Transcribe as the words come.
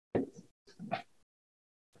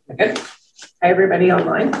Okay. Hi, everybody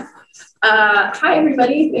online. Hi,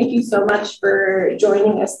 everybody. Thank you so much for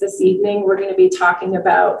joining us this evening. We're going to be talking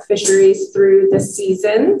about fisheries through the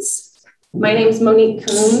seasons. My name is Monique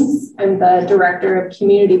Coombs. I'm the Director of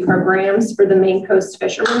Community Programs for the Maine Coast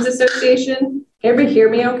Fishermen's Association. Can everybody hear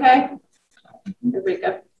me okay? Everybody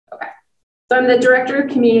good? Okay. So I'm the Director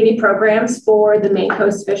of Community Programs for the Maine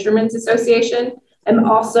Coast Fishermen's Association. I'm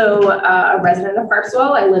also a resident of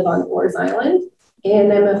Harpswell. I live on Orr's Island.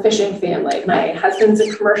 And I'm a fishing family. My husband's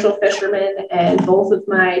a commercial fisherman, and both of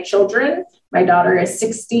my children, my daughter is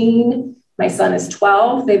 16, my son is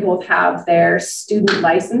 12. They both have their student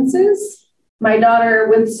licenses. My daughter,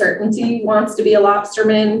 with certainty, wants to be a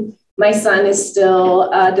lobsterman. My son is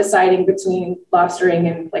still deciding between lobstering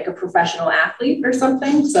and like a professional athlete or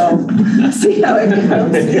something. So we'll see how it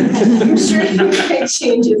goes. I'm sure he might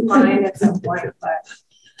change his mind at some point, but.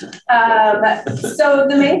 So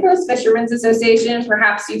the Maine Coast Fishermen's Association,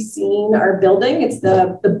 perhaps you've seen our building. It's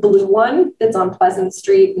the blue one that's on Pleasant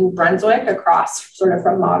Street in Brunswick, across sort of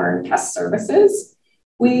from Modern Pest Services.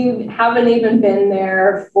 We haven't even been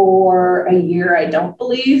there for a year, I don't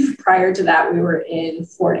believe. Prior to that, we were in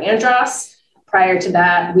Fort Andros. Prior to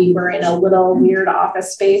that, we were in a little weird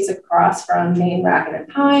office space across from Maine, Racket and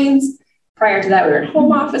Pines. Prior to that, we were in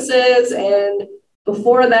home offices, and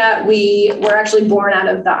before that, we were actually born out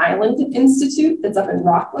of the Island Institute that's up in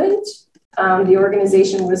Rockland. The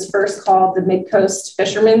organization was first called the Mid-Coast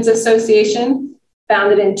Fishermen's Association,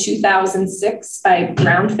 founded in 2006 by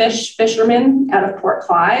groundfish fishermen out of Port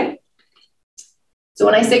Clyde. So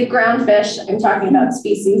when I say groundfish, I'm talking about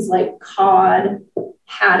species like cod,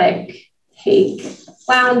 haddock, hake,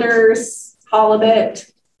 flounders, halibut,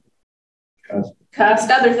 cusk,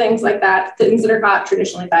 other things like that, things that are caught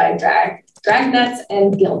traditionally by drag nets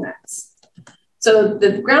and gill nets. So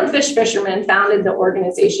the groundfish fishermen founded the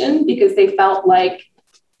organization because they felt like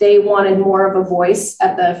they wanted more of a voice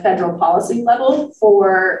at the federal policy level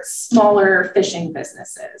for smaller fishing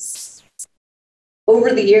businesses.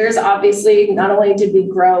 Over the years, obviously, not only did we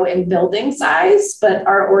grow in building size, but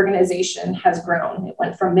our organization has grown. It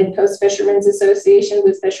went from Mid-Coast Fishermen's Association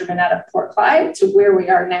with fishermen out of Port Clyde to where we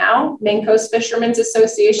are now, Maine Coast Fishermen's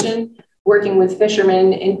Association, working with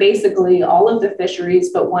fishermen in basically all of the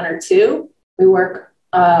fisheries, but one or two. We work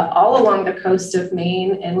all along the coast of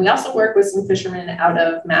Maine, and we also work with some fishermen out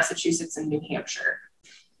of Massachusetts and New Hampshire.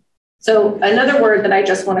 So another word that I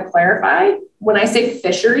just want to clarify, when I say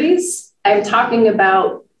fisheries, I'm talking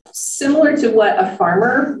about similar to what a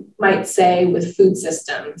farmer might say with food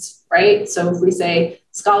systems, right? So if we say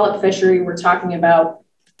scallop fishery, we're talking about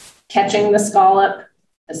catching the scallop,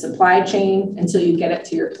 the supply chain until you get it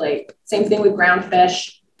to your plate. Same thing with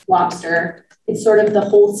groundfish, lobster. It's sort of the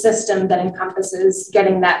whole system that encompasses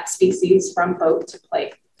getting that species from boat to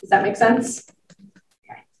plate. Does that make sense?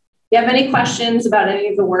 Okay. If you have any questions about any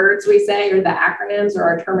of the words we say or the acronyms or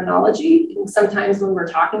our terminology, sometimes when we're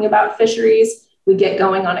talking about fisheries, we get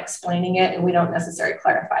going on explaining it and we don't necessarily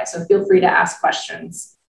clarify. So feel free to ask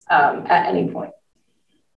questions at any point.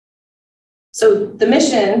 So the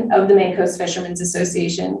mission of the Maine Coast Fishermen's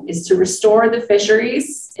Association is to restore the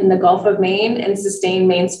fisheries in the Gulf of Maine and sustain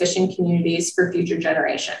Maine's fishing communities for future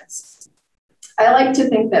generations. I like to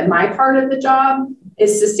think that my part of the job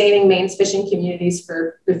is sustaining Maine's fishing communities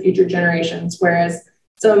for the future generations, whereas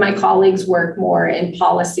some of my colleagues work more in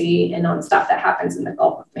policy and on stuff that happens in the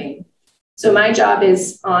Gulf of Maine. So my job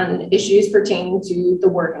is on issues pertaining to the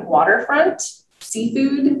working waterfront,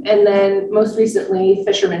 seafood, and then most recently,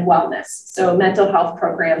 fishermen wellness. So mental health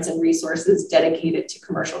programs and resources dedicated to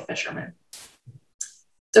commercial fishermen.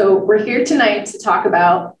 So we're here tonight to talk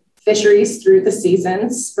about fisheries through the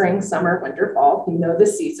seasons, spring, summer, winter, fall, you know the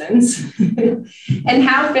seasons, and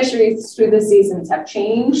how fisheries through the seasons have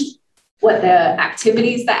changed, what the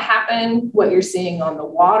activities that happen, what you're seeing on the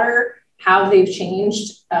water, how they've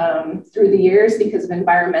changed through the years because of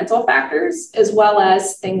environmental factors, as well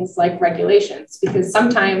as things like regulations. Because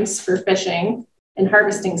sometimes for fishing and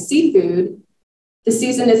harvesting seafood, the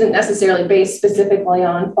season isn't necessarily based specifically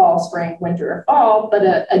on fall, spring, winter, or fall, but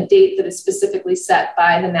a date that is specifically set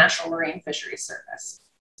by the National Marine Fisheries Service.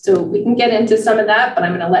 So we can get into some of that, but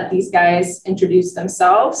I'm going to let these guys introduce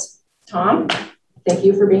themselves. Tom, thank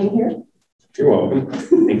you for being here. You're welcome.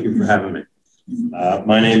 Thank you for having me.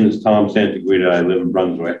 My name is Tom Santaguida. I live in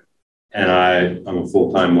Brunswick, and I'm a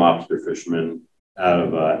full-time lobster fisherman out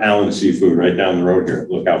of Allen Seafood right down the road here at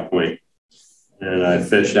Lookout Point. And I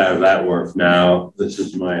fished out of that wharf now. This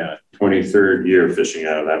is my 23rd year fishing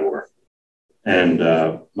out of that wharf. And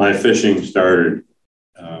my fishing started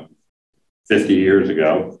 50 years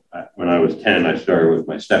ago. When I was 10, I started with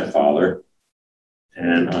my stepfather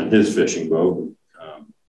and on his fishing boat.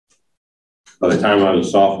 By the time I was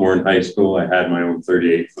a sophomore in high school, I had my own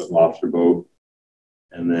 38-foot lobster boat.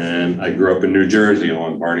 And then I grew up in New Jersey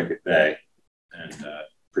along Barnegat Bay and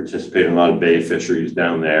participated in a lot of bay fisheries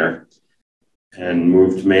down there, and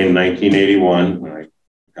moved to Maine in 1981 when I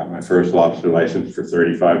got my first lobster license for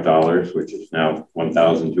 $35, which is now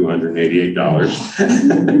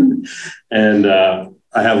 $1,288. And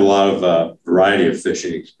I have a lot of variety of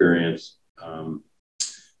fishing experience.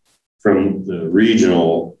 From the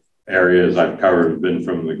regional areas I've covered, have been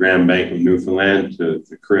from the Grand Bank of Newfoundland to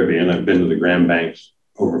the Caribbean. I've been to the Grand Banks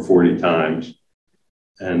over 40 times,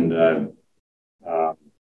 and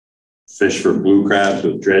fish for blue crabs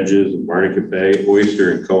with dredges in Barnegat Bay,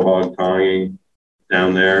 oyster and quahog tonging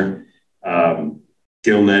down there,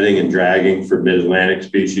 gill netting and dragging for mid-Atlantic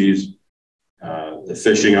species. The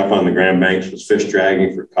fishing up on the Grand Banks was fish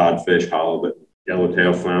dragging for codfish, halibut,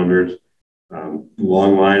 yellowtail flounders,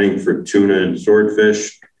 long lining for tuna and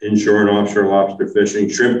swordfish, inshore and offshore lobster fishing,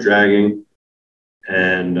 shrimp dragging,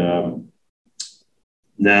 and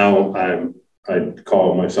now I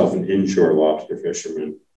call myself an inshore lobster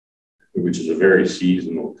fisherman, which is a very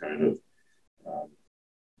seasonal kind of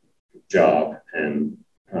job. And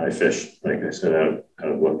I fish, like I said, out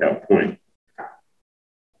of Lookout Point.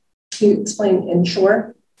 Can you explain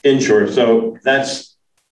inshore? Inshore. So that's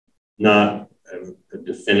not a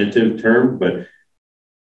definitive term, but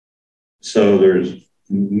so there's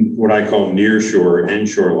what I call nearshore,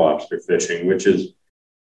 inshore lobster fishing, which is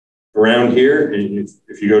around here. And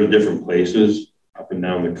if you go to different places up and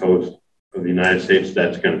down the coast of the United States,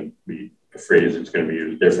 that's going to be a phrase that's going to be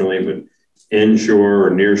used differently. But inshore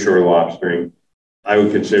or nearshore lobstering, I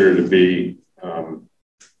would consider to be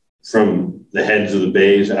from the heads of the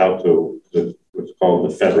bays out to what's called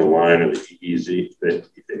the federal line, or the EEZ, the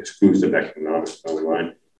exclusive economic zone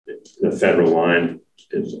line. The federal line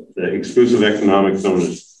is the exclusive economic zone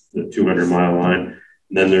is the 200-mile line.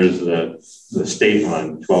 And then there's the state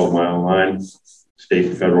line, the 12-mile line. State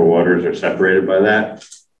and federal waters are separated by that.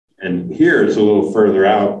 And here it's a little further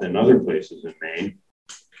out than other places in Maine.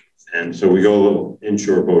 And so we go a little,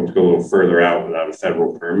 inshore boats go a little further out without a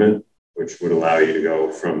federal permit, which would allow you to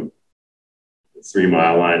go from the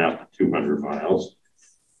 3-mile line up to 200 miles.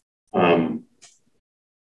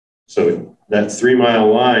 So that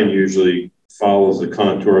 3-mile line usually follows the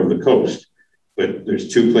contour of the coast, but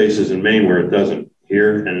there's 2 places in Maine where it doesn't,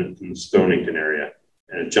 here and in the Stonington area,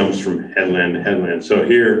 and it jumps from headland to headland. So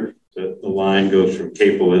here, the line goes from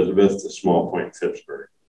Cape Elizabeth to Small Point, Phippsburg.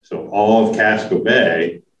 So all of Casco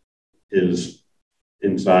Bay is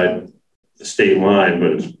inside the state line,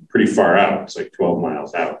 but it's pretty far out. It's like 12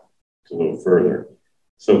 miles out. It's a little further.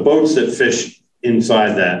 So boats that fish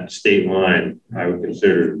inside that state line, I would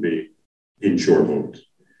consider to be inshore boats.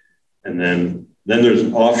 And then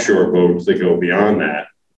there's offshore boats that go beyond that.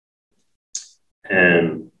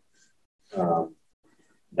 And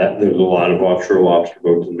there's a lot of offshore lobster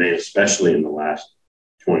boats in Maine, especially in the last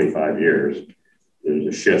 25 years. There's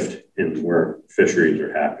a shift in where fisheries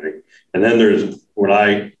are happening. And then there's what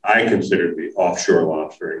I consider to be offshore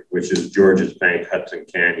lobstering, which is Georges Bank, Hudson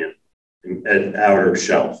Canyon, at outer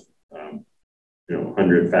shelf,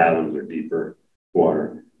 100 fathoms or deeper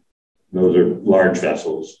water. Those are large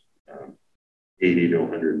vessels, 80 to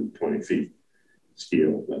 120 feet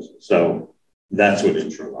steel vessels. So that's what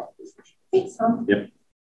inshore lobster fishing. Thanks, Tom. Yep.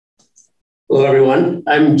 Hello, everyone.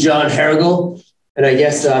 I'm John Harrigal, and I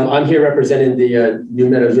guess I'm here representing the New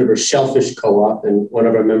Meadows River Shellfish Co-op, and one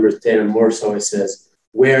of our members, Dana Morse, always says,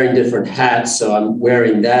 wearing different hats. So I'm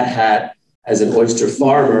wearing that hat as an oyster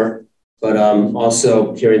farmer, but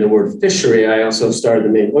also hearing the word fishery. I also started the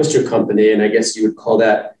Maine Oyster Company, and I guess you would call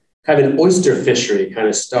that kind of an oyster fishery. Kind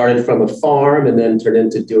of started from a farm and then turned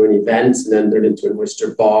into doing events, and then turned into an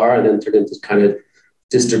oyster bar, and then turned into kind of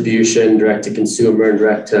distribution, direct to consumer and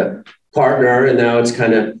direct to partner. And now it's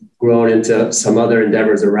kind of grown into some other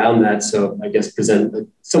endeavors around that. So I guess present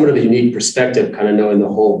somewhat of a unique perspective, kind of knowing the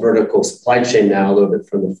whole vertical supply chain now, a little bit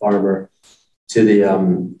from the farmer to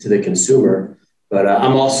the consumer. But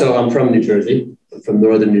I'm from New Jersey, from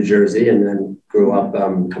northern New Jersey, and then grew up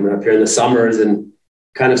coming up here in the summers and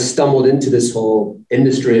kind of stumbled into this whole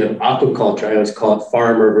industry of aquaculture. I always call it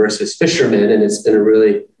farmer versus fisherman, and it's been a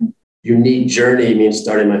really unique journey. I mean,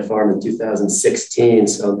 starting my farm in 2016,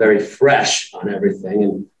 so very fresh on everything.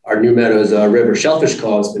 And our New Meadows River Shellfish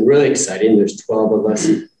Co has been really exciting. There's 12 of us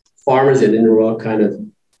farmers in it, and we're all kind of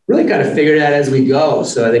figured it out as we go.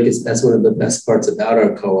 So I think that's one of the best parts about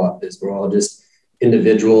our co-op is we're all just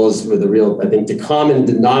individuals with a real, I think the common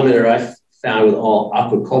denominator I've found with all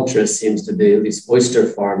aquaculturists seems to be, at least oyster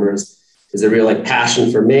farmers, is a real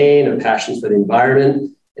passion for Maine, a passion for the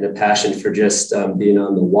environment, and a passion for just being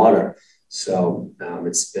on the water. So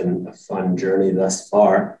it's been a fun journey thus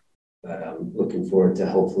far, but I'm looking forward to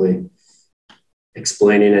hopefully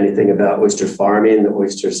explaining anything about oyster farming, the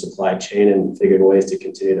oyster supply chain, and figuring ways to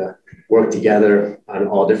continue to work together on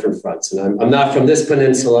all different fronts. And I'm not from this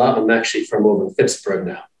peninsula. I'm actually from over in Phippsburg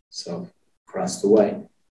now, so across the way,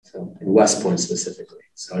 so in West Point specifically.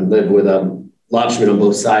 So I live with lobstermen on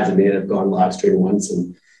both sides of me, and I've gone lobstering once,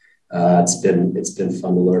 and it's been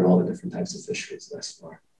fun to learn all the different types of fisheries thus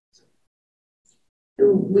far.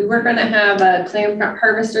 We were going to have a clam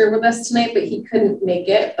harvester with us tonight, but he couldn't make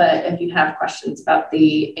it. But if you have questions about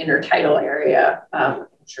the intertidal area, I'm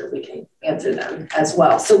sure we can answer them as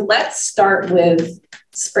well. So let's start with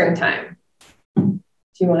springtime. Do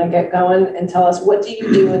you want to get going and tell us, what do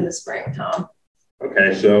you do in the spring, Tom?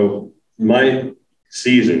 Okay, so my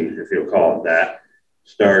season, if you'll call it that,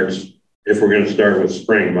 starts, if we're going to start with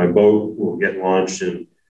spring, my boat will get launched in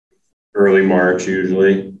early March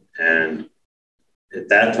usually. And at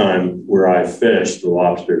that time where I fish, the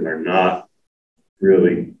lobsters are not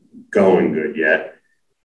really going good yet,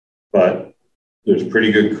 but there's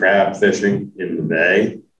pretty good crab fishing in the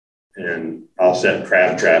bay, and I'll set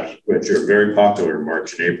crab traps, which are very popular in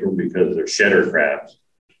March and April because they're shedder crabs.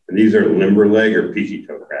 And these are limber leg or peaky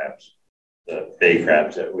toe crabs, the bay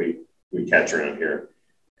crabs that we catch around here.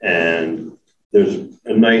 And there's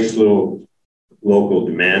a nice little local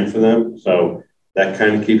demand for them. So that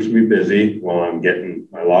kind of keeps me busy while I'm getting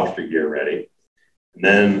my lobster gear ready. And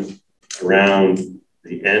then around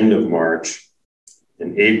the end of March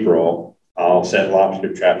and April, I'll set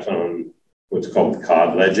lobster traps on what's called the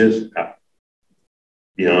cod ledges out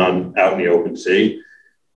in the open sea,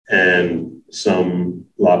 and some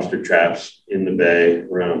lobster traps in the bay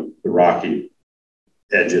around the rocky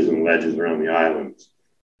edges and ledges around the islands.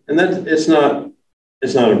 And then it's not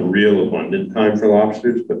a real abundant time for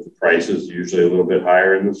lobsters, but the price is usually a little bit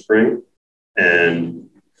higher in the spring. And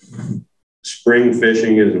spring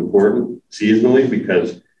fishing is important seasonally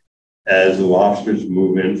because as the lobsters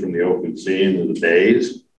move in from the open sea into the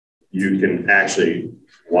bays, you can actually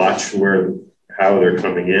watch how they're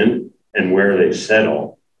coming in and where they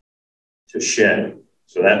settle to shed.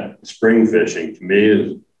 So that spring fishing to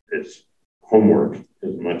me is homework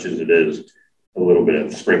as much as it is a little bit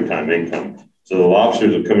of springtime income. So the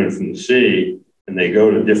lobsters will come in from the sea and they go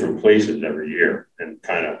to different places every year and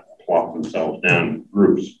kind of plop themselves down in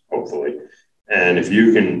groups, hopefully. And if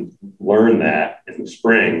you can learn that in the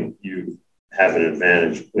spring, you have an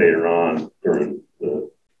advantage later on during the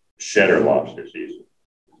shedder lobster season.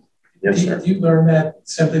 Yes, sir. Do you learn that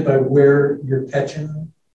simply by where you're catching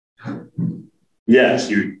them?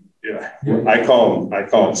 Yes, I call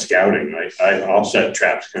it scouting. I'll set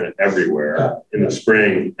traps kind of everywhere in the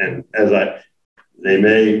spring, and they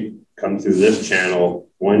may come through this channel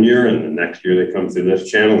one year, and the next year they come through this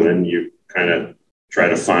channel, and then you kind of try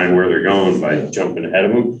to find where they're going by jumping ahead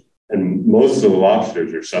of them. And most of the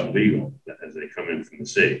lobsters are sublegal as they come in from the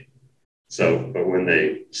sea. So, but when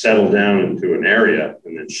they settle down into an area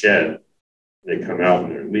and then shed, they come out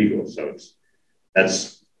and they're legal. So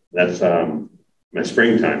that's my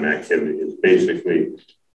springtime activity is basically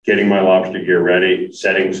getting my lobster gear ready,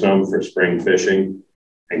 setting some for spring fishing,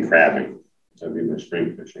 and crabbing. That'd be my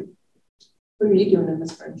spring fishing. What are you doing in the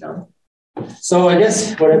spring, John? So I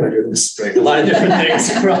guess, what am I doing in the spring? A lot of different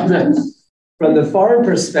things. From the farm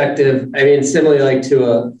perspective, I mean, similarly like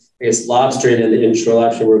to lobstering and the inshore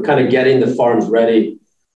lobstering, we're kind of getting the farms ready.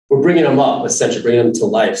 We're bringing them up, essentially bringing them to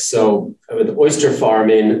life. So with oyster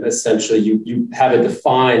farming, essentially you have a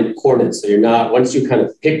defined coordinate. So you're not, once you kind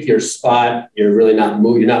of pick your spot, you're really not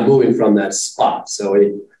moving from that spot. So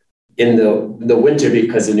in the winter,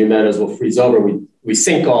 because the new meadows will freeze over, we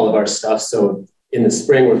sink all of our stuff. So in the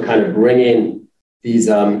spring, we're kind of bringing these,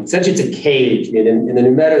 essentially it's a cage. I mean, in the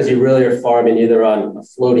new meadows, you really are farming either on a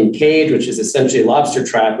floating cage, which is essentially a lobster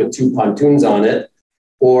trap with 2 pontoons on it,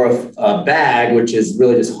 or a bag, which is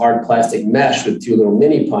really just hard plastic mesh with 2 little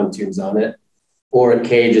mini pontoons on it, or a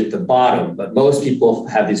cage at the bottom. But most people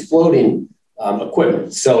have these floating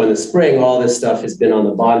equipment. So in the spring, all this stuff has been on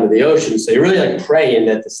the bottom of the ocean. So you're really like praying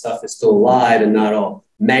that the stuff is still alive and not all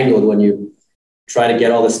mangled when you try to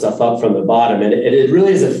get all this stuff up from the bottom. And it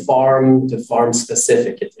really is a farm to farm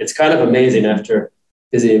specific. It's kind of amazing after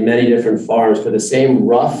visiting many different farms for the same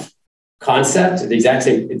rough concept, the exact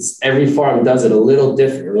same. Every farm does it a little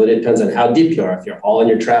different. It really depends on how deep you are. If you're hauling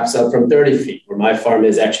your traps up from 30 feet, where my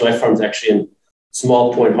farm's actually in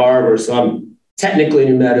Small Point Harbor. So I'm technically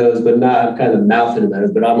New Meadows, but not, I'm kind of the mouth of New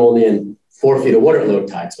Meadows, but I'm only in 4 feet of water at low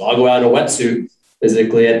tide. So I'll go out in a wetsuit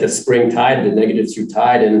physically at the spring tide, the -2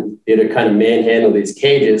 tide, and be able to kind of manhandle these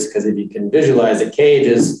cages. Because if you can visualize, a cage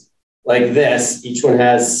is like this. Each one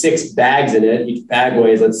has 6 bags in it. Each bag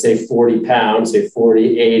weighs, let's say 40 pounds, say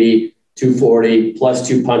 40, 80, 240, plus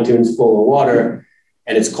 2 pontoons full of water.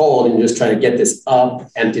 And it's cold, and you're just trying to get this up,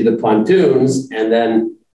 empty the pontoons, and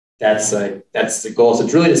then that's the goal. So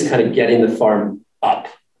it's really just kind of getting the farm up,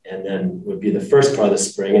 and then would be the first part of the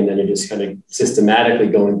spring. And then you're just kind of systematically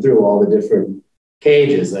going through all the different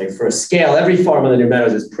cages. Like for a scale, every farm on the New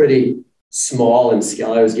Meadows is pretty small in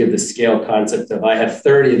scale. I always give the scale concept of I have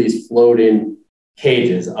 30 of these floating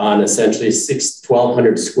cages on essentially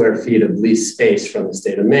 1,200 square feet of leased space from the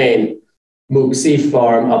state of Maine. Mook Sea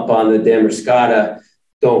Farm up on the Damerscata,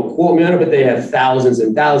 don't quote me on it, but they have thousands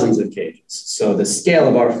and thousands of cages. So the scale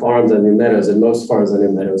of our farms on New Meadows, and most farms on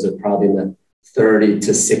New Meadows are probably in the 30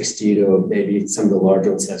 to 60 to maybe some of the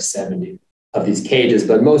larger ones have 70 of these cages.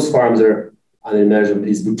 But most farms are on New Meadows,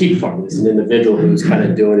 these boutique farms. It's an individual who's kind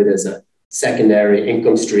of doing it as a secondary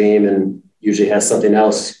income stream and usually has something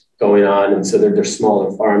else going on. And so they're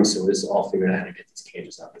smaller farms. So it's all figuring out how to get these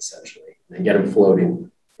cages up essentially and get them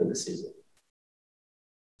floating for the season.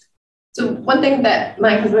 So one thing that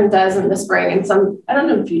my husband does in the spring, and I don't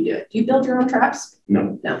know if you do it. Do you build your own traps?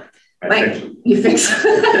 No. You fix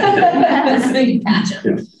them. So you patch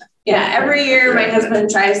them. Yeah, every year my husband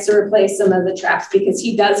tries to replace some of the traps because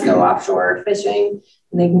he does go offshore fishing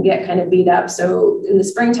and they can get kind of beat up. So in the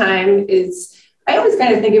springtime I always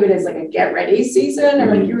kind of think of it as like a get ready season,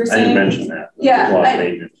 or like you were saying. I didn't mention that. Yeah, a lot of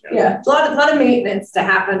maintenance. A lot of maintenance to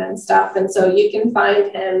happen and stuff. And so you can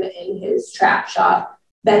find him in his trap shop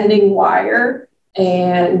bending wire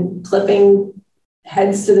and clipping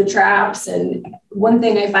heads to the traps. And one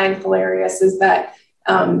thing I find hilarious is that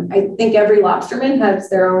I think every lobsterman has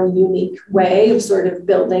their own unique way of sort of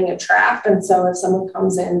building a trap. And so if someone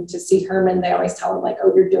comes in to see Herman, they always tell him like,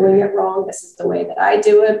 oh, you're doing it wrong. This is the way that I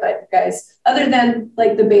do it. But you guys, other than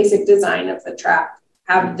like the basic design of the trap,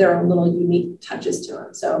 have their own little unique touches to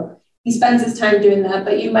them. So he spends his time doing that.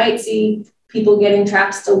 But you might see people getting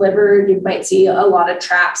traps delivered. You might see a lot of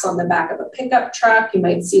traps on the back of a pickup truck. You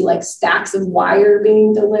might see like stacks of wire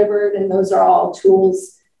being delivered. And those are all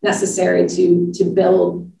tools necessary to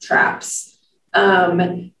build traps.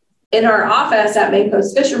 In our office at Maine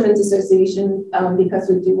Coast Fishermen's Association, because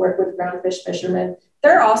we do work with groundfish fishermen,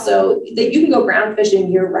 they're also, you can go ground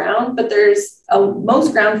fishing year round, but there's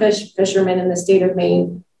most groundfish fishermen in the state of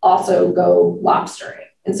Maine also go lobstering.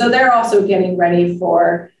 And so they're also getting ready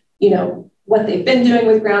for, what they've been doing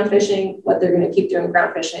with ground fishing, what they're going to keep doing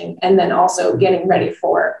ground fishing, and then also getting ready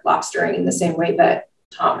for lobstering in the same way that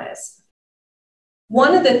Tom is.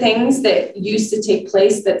 One of the things that used to take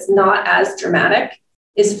place that's not as dramatic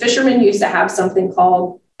is fishermen used to have something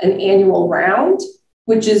called an annual round,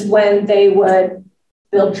 which is when they would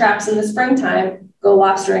build traps in the springtime, go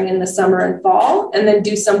lobstering in the summer and fall, and then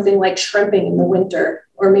do something like shrimping in the winter.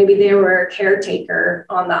 Or maybe they were a caretaker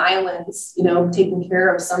on the islands, taking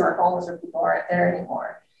care of summer homes where people aren't there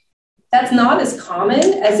anymore. That's not as common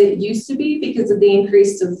as it used to be because of the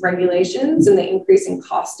increase of regulations and the increasing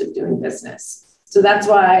cost of doing business. So that's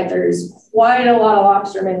why there's quite a lot of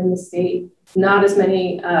lobstermen in the state, not as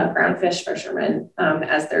many groundfish fishermen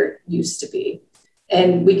as there used to be.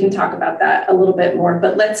 And we can talk about that a little bit more,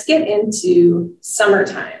 but let's get into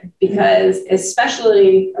summertime because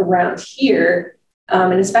especially around here,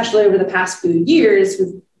 and especially over the past few years,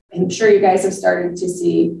 I'm sure you guys have started to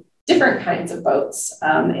see different kinds of boats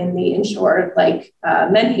in the inshore, like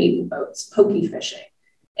menhaden boats, pokey fishing.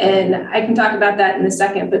 And I can talk about that in a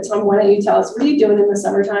second, but Tom, why don't you tell us, what are you doing in the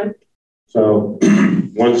summertime? So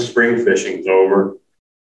once spring fishing's over,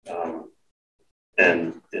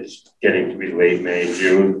 and it's getting to be late May,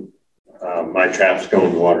 June, my traps go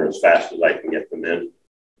in the water as fast as I can get them in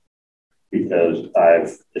because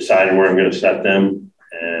I've decided where I'm going to set them,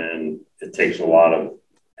 and it takes a lot of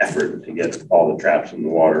effort to get all the traps in the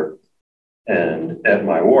water. And at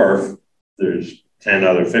my wharf, there's 10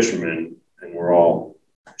 other fishermen, and we're all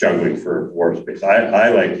juggling for wharf space. I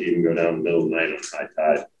like to even go down in the middle of the night on high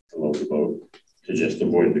tide to load the boat to just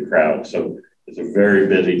avoid the crowd. So it's a very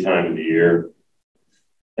busy time of the year.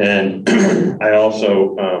 And I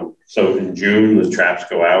also, so in June, the traps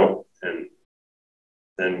go out, and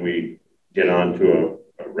then we get on to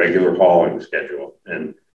a regular hauling schedule.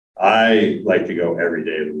 And I like to go every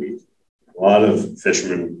day of the week. A lot of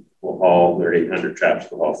fishermen will haul their 800 traps.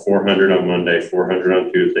 They'll haul 400 on Monday, 400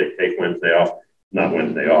 on Tuesday, take Wednesday off. Not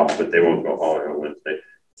Wednesday off, but they won't go hauling on Wednesday.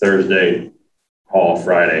 Thursday, haul,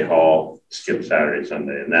 Friday, haul, skip Saturday,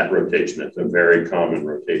 Sunday. And that rotation, it's a very common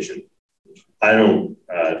rotation. I don't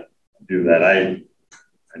do that. I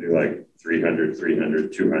do like 300,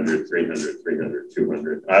 300, 200, 300, 300,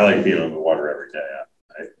 200. I like being on the water every day.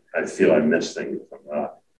 I feel I miss things if I'm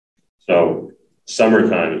not. So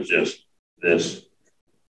summertime is just this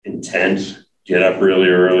intense, get up really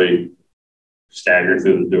early, stagger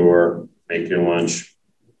through the door, make your lunch,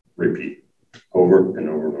 repeat over and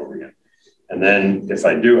over and over again. And then if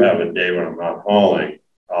I do have a day when I'm not hauling,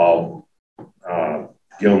 I'll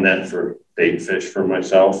gill net for bait fish for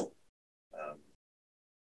myself.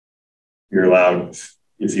 You're allowed,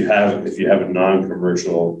 if you have a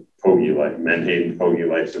non-commercial Pogie, like Menhaden Pogie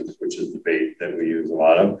license, which is the bait that we use a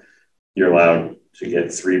lot of, you're allowed to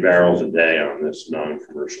get 3 barrels a day on this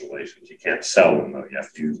non-commercial license. You can't sell them though; you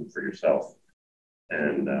have to use them for yourself.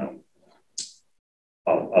 And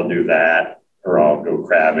I'll do that, or I'll go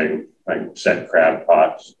crabbing. I set crab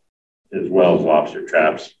pots as well as lobster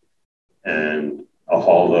traps, and I'll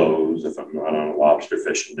haul those if I'm not on a lobster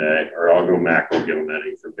fishing day, or I'll go mackerel gill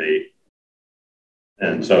netting for bait.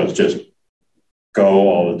 And so it's just go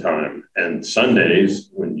all the time. And Sundays,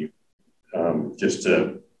 when you, just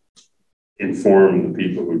to inform the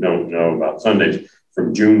people who don't know about Sundays,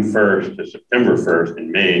 from June 1st to September 1st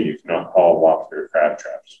in Maine, you cannot haul lobster or crab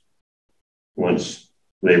traps. Once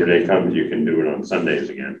Labor Day comes, you can do it on Sundays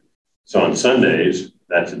again. So on Sundays,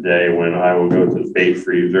 that's a day when I will go to the bait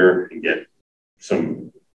freezer and get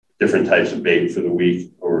some different types of bait for the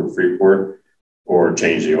week over in Freeport, or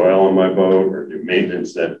change the oil on my boat, or do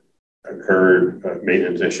maintenance that occurred,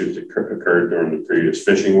 maintenance issues that occurred during the previous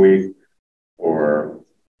fishing week, or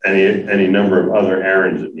any number of other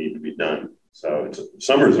errands that need to be done. So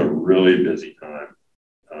summer's a really busy time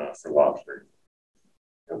for lobster.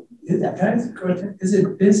 Is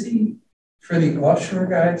it busy for the offshore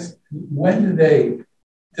guys? When do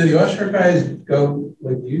the offshore guys go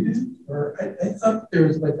like you do? Or I thought there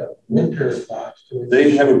was like a winter lobster.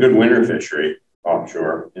 They have a good winter fishery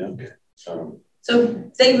offshore. Yeah. Okay.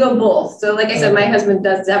 So they go both. So like I said, my husband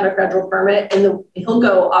does have a federal permit, and he'll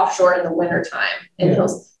go offshore in the winter time. And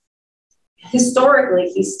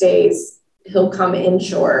historically he'll come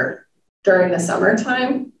inshore during the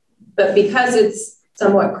summertime. But because it's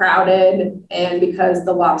somewhat crowded and because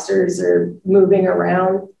the lobsters are moving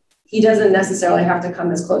around, he doesn't necessarily have to come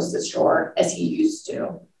as close to shore as he used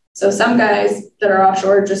to. So some guys that are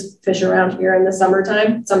offshore just fish around here in the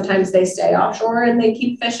summertime. Sometimes they stay offshore and they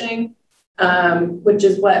keep fishing, which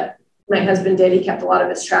is what my husband did. He kept a lot of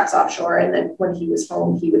his traps offshore. And then when he was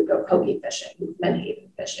home, he would go Pogie fishing, Menhaden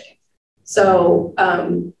fishing. So,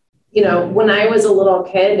 when I was a little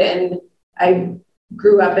kid and I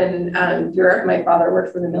grew up in Europe, my father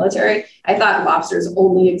worked for the military, I thought lobsters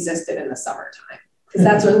only existed in the summertime, because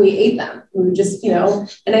that's when we ate them. We would just,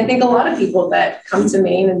 and I think a lot of people that come to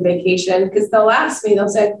Maine and vacation, because they'll ask me, they'll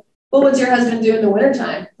say, well, what's your husband do in the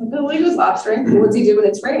wintertime? Well, he goes lobstering. Well, what's he do when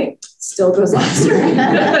it's raining? Still goes lobstering.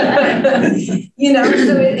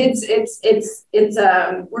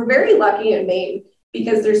 So we're very lucky in Maine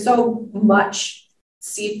because there's so much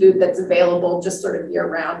seafood that's available just sort of year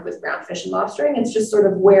round with groundfish and lobstering. It's just sort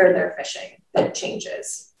of where they're fishing that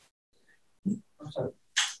changes.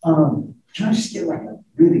 Can I just get like a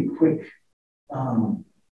really quick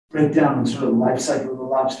breakdown on sort of the life cycle of the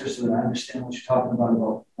lobster so that I understand what you're talking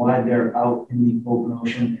about why they're out in the open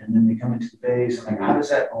ocean and then they come into the bays, and like how does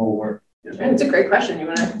that all work? It's a great question. You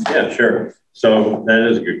want to? Yeah, sure. So that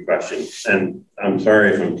is a good question, and I'm sorry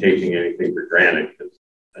if I'm taking anything for granted, because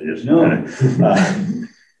I just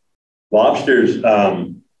lobsters.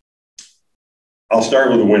 I'll start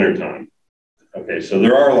with the winter time. Okay, so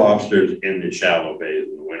there are lobsters in the shallow bays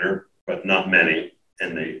in the winter, but not many,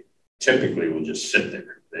 and they typically will just sit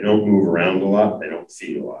there. They don't move around a lot. They don't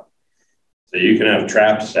feed a lot. So you can have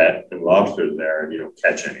traps set and lobsters there, and you don't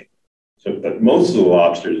catch any. So, but most of the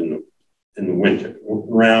lobsters in the winter,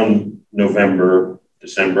 around November,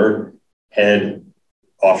 December, head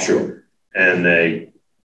offshore, and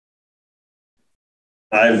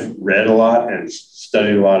I've read a lot and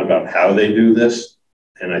studied a lot about how they do this,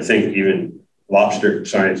 and I think even lobster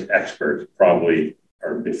science experts probably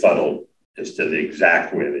are befuddled as to the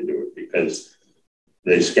exact way they do it, because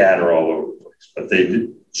they scatter all over the place. But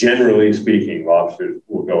generally speaking, lobsters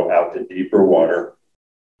will go out to deeper water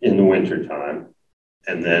in the wintertime.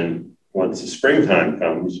 And then once the springtime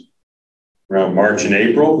comes, around March and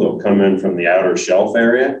April, they'll come in from the outer shelf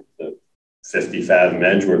area, the 50 fathom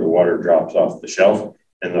edge where the water drops off the shelf,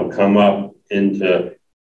 and they'll come up into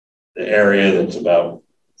the area that's about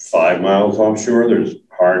 5 miles offshore. There's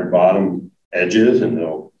hard bottom edges, and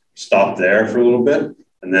they'll stop there for a little bit.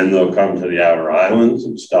 And then they'll come to the outer islands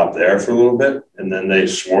and stop there for a little bit. And then they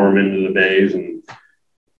swarm into the bays and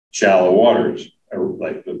shallow waters,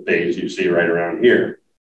 like the bays you see right around here.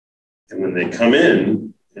 And when they come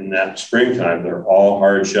in that springtime, they're all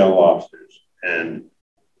hard shell lobsters. And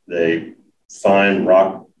they find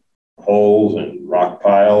rock holes and rock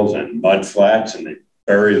piles and mud flats, and they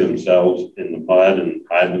bury themselves in the mud and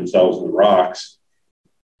hide themselves in the rocks.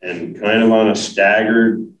 And kind of on a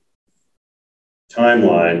staggered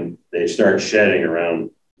timeline, they start shedding around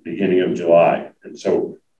the beginning of July. And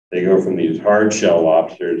so they go from these hard shell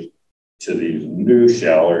lobsters to these new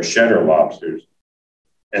shell or shedder lobsters,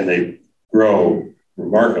 and they grow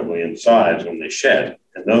remarkably in size when they shed.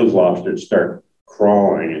 And those lobsters start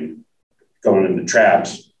crawling and going into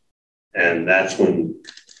traps. And that's when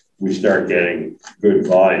we start getting good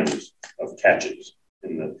volumes of catches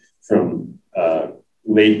from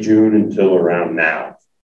late June until around now.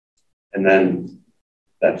 And then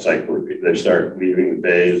that cycle repeats. They start leaving the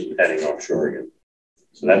bays and heading offshore again.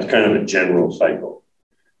 So that's kind of a general cycle.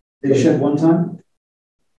 They shed one time?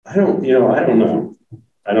 I don't know.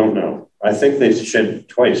 I think they shed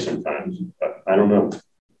twice sometimes, but I don't know.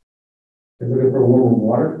 They're looking for warmer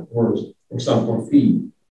water or some for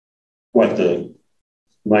feed? What, the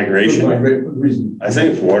migration? Reason. I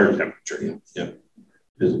think it's water temperature. Yeah.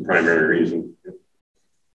 Is the primary reason.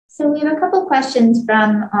 So we have a couple questions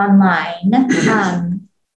from online.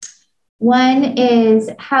 One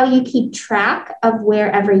is how you keep track of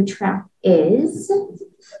where every trap is.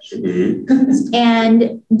 Mm-hmm.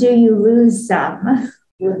 And do you lose some?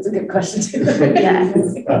 That's a good question too.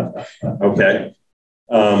 Yes. Okay.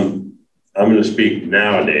 I'm going to speak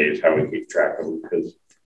nowadays how we keep track of them, because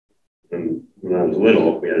when I was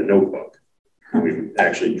little, we had a notebook. And we would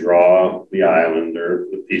actually draw the island or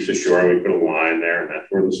the piece of shore, and we put a line there, and that's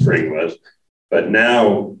where the string was. But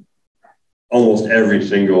now, almost every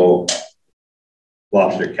single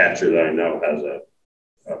lobster catcher that I know has a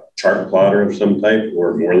chart plotter of some type,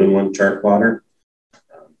 or more than one chart plotter.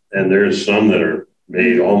 And there's some that are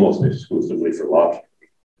made almost exclusively for lobster.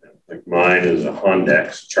 Like mine is a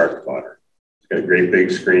Hondex chart plotter. It's got a great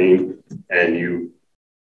big screen, and you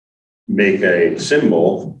make a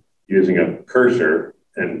symbol using a cursor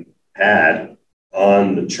and pad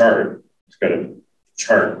on the chart. It's got a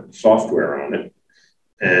chart software on it,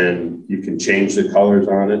 and you can change the colors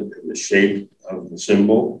on it and the shape of the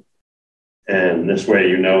symbol. And this way,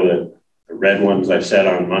 you know that the red ones I set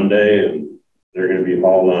on Monday, and they're going to be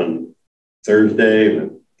hauled on Thursday.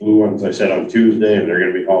 And the blue ones I set on Tuesday, and they're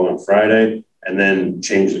going to be hauled on Friday, and then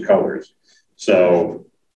change the colors. So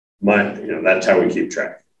that's how we keep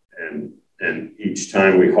track. And each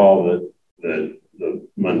time we haul the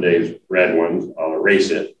Monday's red ones, I'll erase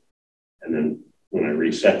it. And then when I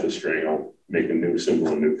reset the string, I'll make a new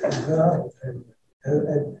symbol, a new color. I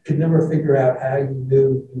could never figure out how you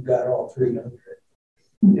knew you got all 300.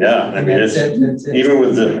 Yeah, I mean, it's even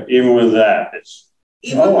with that, it's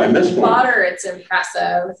I missed one. Plotter, it's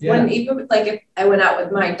impressive. Yeah. If I went out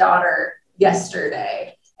with my daughter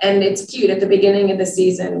yesterday, and it's cute at the beginning of the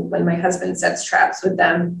season when my husband sets traps with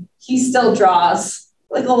them, he still draws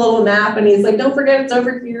like a little map, and he's like, don't forget it's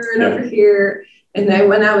over here and over here. And I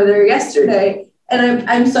went out with her yesterday, and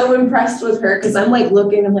I'm so impressed with her, because I'm like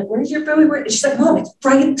looking, I'm like, where's your buoy? And she's like, Mom, it's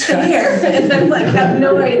right there. And I'm like, I have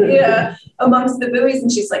no idea amongst the buoys.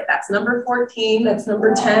 And she's like, that's number 14, that's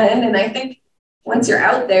number 10. And I think once you're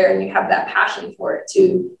out there and you have that passion for it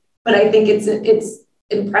too, but I think it's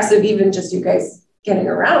impressive, even just you guys getting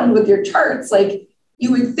around with your charts. Like,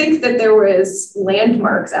 you would think that there was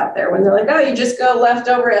landmarks out there when they're like, oh, you just go left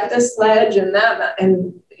over at this ledge and that,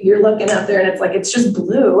 and you're looking out there and it's like, it's just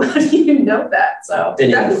blue. How do you know that? So then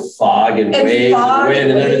you have fog and waves and wind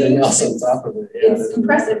and everything else on top of it. Yeah, it's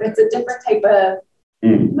impressive. It's a different type of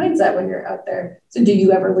mindset when you're out there. So do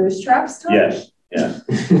you ever lose traps, Tom? Yes. Yeah.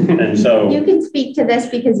 And so you can speak to this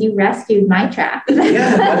because you rescued my trap.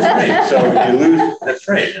 Yeah, that's right. So you lose, that's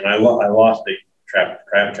right. And I lost a crab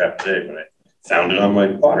trap today, but I found it on my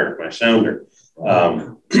plotter, my sounder.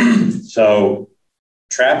 So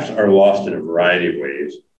traps are lost in a variety of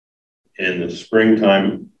ways. In the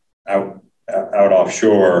springtime, out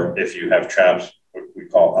offshore, if you have traps, what we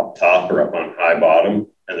call up top or up on high bottom,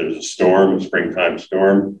 and there's a storm, a springtime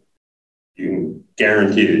storm, you can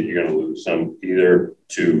guarantee that you're going to lose some, either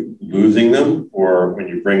to losing them, or when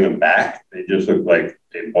you bring them back, they just look like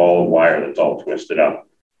a ball of wire that's all twisted up.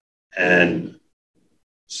 And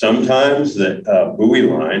sometimes the buoy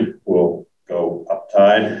line will go up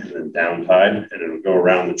tide and then down tide, and it'll go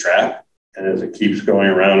around the trap. And as it keeps going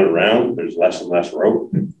around and around, there's less and less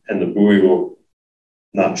rope, and the buoy will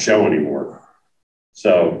not show anymore.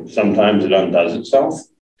 So sometimes it undoes itself,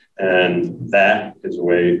 and that is a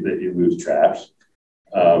way that you lose traps.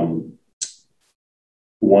 One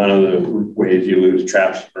of the ways you lose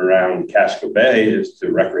traps around Casco Bay is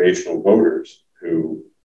to recreational boaters who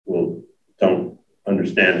don't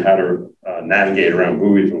understand how to navigate around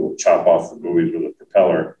buoys and will chop off the buoys with a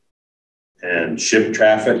propeller And ship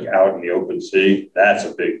traffic out in the open sea, that's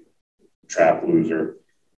a big trap loser.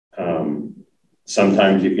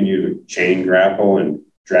 Sometimes you can use a chain grapple and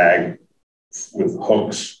drag with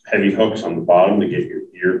hooks, heavy hooks on the bottom to get your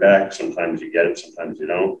gear back. Sometimes you get it, sometimes you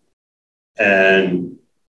don't. And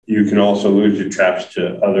you can also lose your traps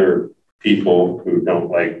to other people who don't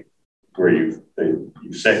like where you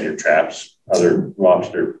set your traps, other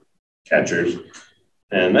lobster catchers.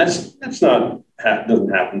 And that's not, doesn't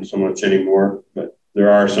happen so much anymore, but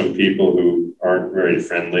there are some people who aren't very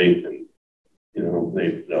friendly and, you know,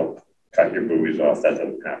 they'll cut your buoys off. That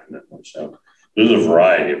doesn't happen that much. So there's a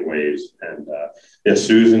variety of ways. And yeah,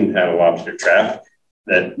 Susan had a lobster trap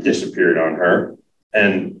that disappeared on her.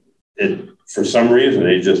 And it, for some reason,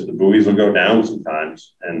 the buoys will go down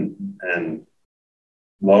sometimes. And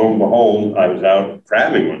lo and behold, I was out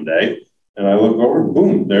crabbing one day and I look over,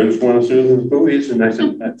 boom, there's one of Susan's buoys. And I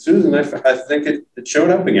said, Susan, I think it showed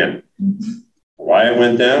up again. Why it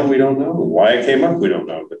went down, we don't know. Why it came up, we don't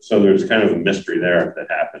know. But so there's kind of a mystery there that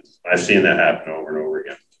happens. I've seen that happen over and over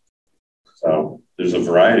again. So there's a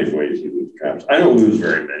variety of ways you lose traps. I don't lose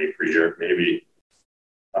very many per year.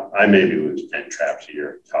 I maybe lose 10 traps a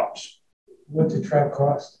year tops. What's the trap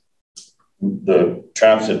cost? The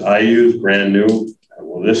traps that I use, brand new,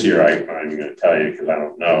 well, this year I'm going to tell you because I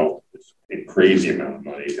don't know. It's a crazy amount of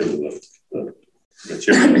money because of the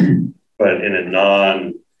material. But in a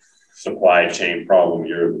non-supply chain problem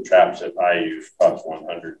year, the traps that I use cost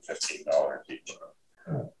 $115 each.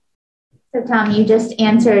 So Tom, you just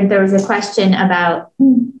answered, there was a question about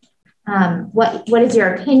what is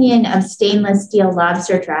your opinion of stainless steel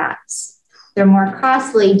lobster traps? They're more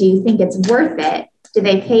costly. Do you think it's worth it? Do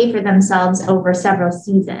they pay for themselves over several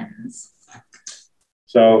seasons?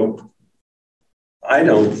 So I'm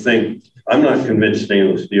not convinced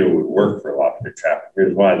stainless steel would work for a lobster trap.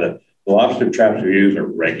 Here's why. The lobster traps we use are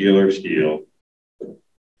regular steel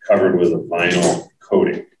covered with a vinyl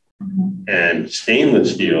coating. Mm-hmm. And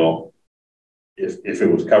stainless steel, if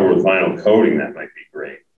it was covered with vinyl coating, that might be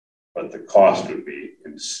great. But the cost would be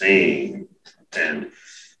insane. And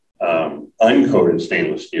uncoated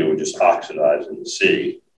stainless steel would just oxidize in the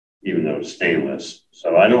sea, even though it's stainless.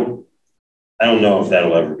 So I don't know if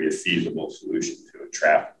that'll ever be a feasible solution to a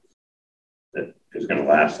trap that is going to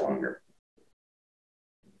last longer.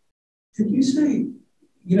 Did you say,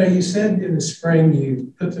 you said in the spring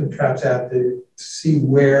you put some traps out to see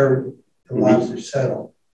where the lobsters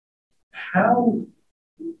settle. How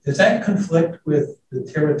does that conflict with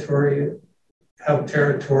the how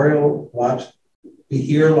territorial we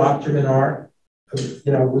hear lobstermen are?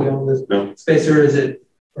 We own this space, or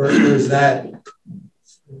is that?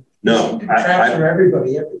 No, traps for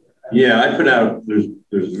everybody everywhere. Yeah, I put out, there's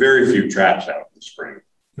very few traps out in the spring.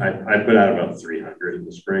 I put out about 300 in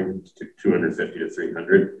the spring, 250 to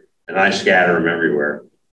 300, and I scatter them everywhere.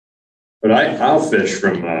 But I'll fish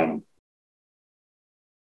from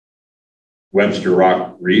Webster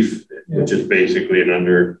Rock Reef, which is basically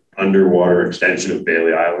an underwater extension of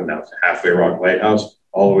Bailey Island out to Halfway Rock Lighthouse,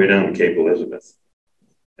 all the way down to Cape Elizabeth.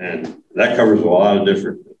 And that covers a lot of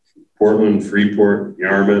different Portland, Freeport,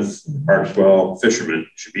 Yarmouth, Harpswell, fishermen,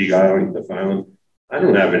 Chebeague Island, Cliff Island. I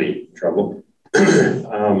don't have any trouble.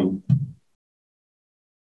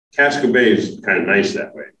 Casco Bay is kind of nice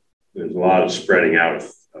that way. There's a lot of spreading out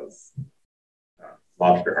of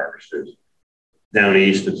lobster harvesters. Down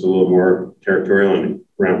east, it's a little more territorial, and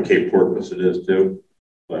around Cape Porpoise it is too.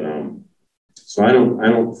 But so I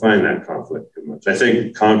don't find that conflict too much. I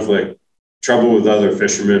think trouble with other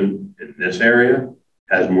fishermen in this area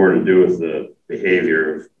has more to do with the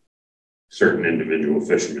behavior of certain individual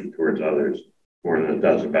fishermen towards others more than it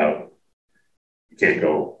does about you can't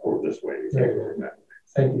go over this way, you can't go over that way.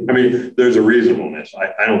 Thank you. I mean, there's a reasonableness.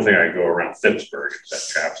 I don't think I go around Phippsburg and set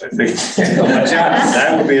traps. I think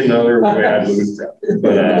that would be another way I'd lose traps.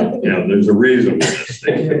 But there's a reasonableness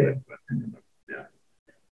thing to it. But, yeah.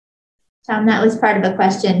 Tom, that was part of a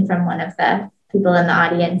question from one of the people in the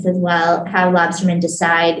audience as well, how lobstermen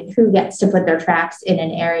decide who gets to put their traps in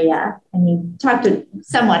an area. And you talked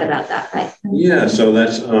somewhat about that, right? Yeah, so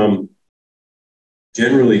that's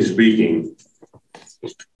generally speaking,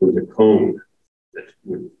 with a cone that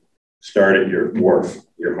would start at your wharf,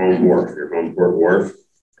 your home port wharf,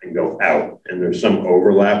 and go out. And there's some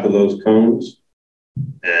overlap of those cones.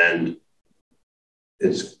 And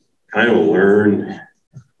it's kind of learned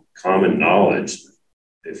common knowledge.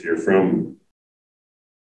 If you're from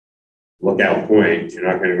Lookout Point, you're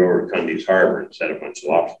not going to go over to Cundy's Harbor and set a bunch of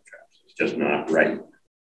lobster traps. It's just not right.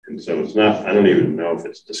 And so it's not, I don't even know if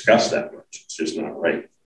it's discussed that much. It's just not right.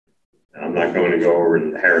 I'm not going to go over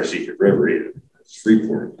to the Harrisee River either. It's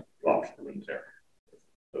Freeport lobstermen's area.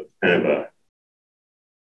 So it's kind of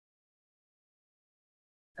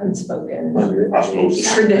unspoken,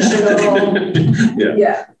 Osmosis. traditional.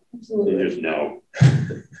 Yeah, absolutely. You just know.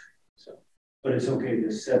 But it's okay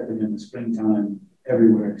to set them in the springtime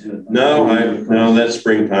everywhere to. No, that's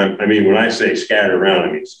springtime. I mean, when I say scattered around,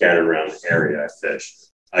 I mean scattered around the area I fish.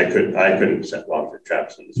 I couldn't set lobster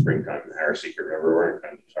traps in the springtime in the Harpswell River or in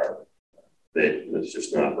Country Harbor. That's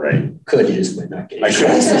just not right. Could you just might not get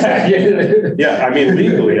it? Yeah, I mean,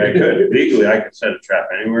 legally I could. Legally, I could set a trap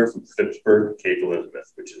anywhere from Phippsburg to Cape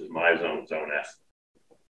Elizabeth, which is my zone, Zone F.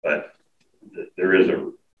 But there is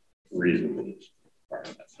a reason that it's part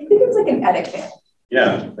of that. I think it's like an etiquette.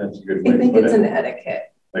 Yeah, that's a good way. I think it's an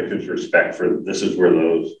etiquette. Like there's respect for this is where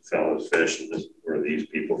those fellows fish, and this is where these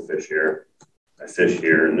people fish here. I fish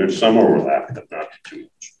here, and there's some overlap, but not too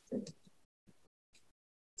much.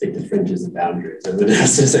 Take the fringes and boundaries of the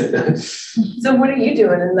nest. Like that. So what are you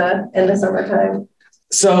doing in the summertime?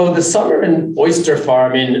 So the summer and oyster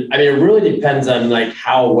farming, I mean, it really depends on like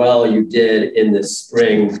how well you did in the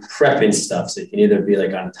spring prepping stuff. So you can either be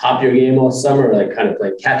like on top of your game all summer or like kind of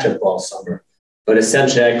play catch up all summer. But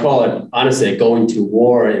essentially I call it, honestly, going to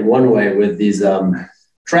war in one way with these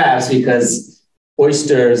traps, because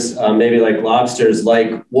oysters, maybe like lobsters,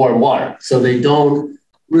 like warm water. So they don't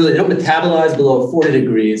metabolize below 40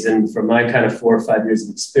 degrees. And from my kind of 4 or 5 years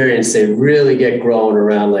of experience, they really get growing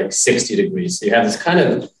around like 60 degrees. So you have this kind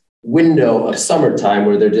of window of summertime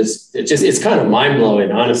where it's kind of mind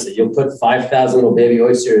blowing, honestly. You'll put 5,000 little baby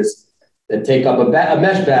oysters that take up a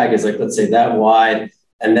mesh bag is like, let's say that wide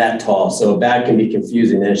and that tall. So a bag can be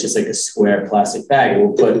confusing. Then it's just like a square plastic bag. And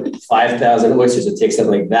we'll put 5,000 oysters. It takes up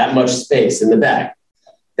like that much space in the bag.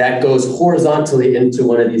 That goes horizontally into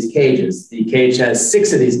one of these cages. The cage has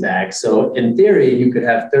 6 of these bags. So in theory, you could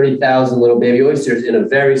have 30,000 little baby oysters in a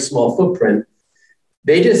very small footprint.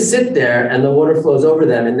 They just sit there and the water flows over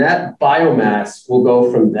them. And that biomass will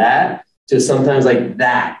go from that to sometimes like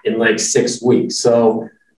that in like 6 weeks. So,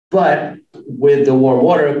 but with the warm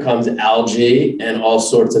water comes algae and all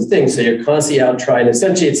sorts of things. So you're constantly out trying.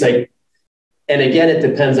 Essentially, it's like, and again, it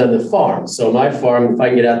depends on the farm. So my farm, if I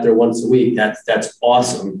can get out there once a week, that's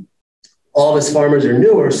awesome. All of us farmers are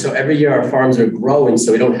newer. So every year our farms are growing.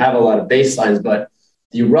 So we don't have a lot of baselines, but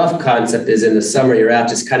the rough concept is in the summer, you're out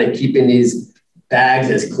just kind of keeping these bags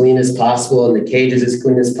as clean as possible and the cages as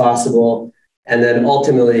clean as possible. And then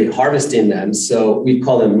ultimately harvesting them. So we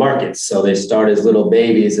call them markets. So they start as little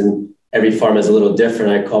babies and every farm is a little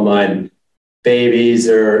different. I call mine babies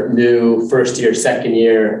or new, first year, second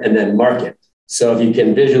year, and then market. So if you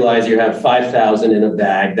can visualize, you have 5,000 in a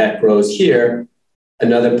bag that grows here.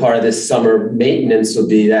 Another part of this summer maintenance will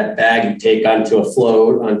be that bag you take onto a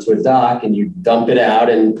float, onto a dock, and you dump it out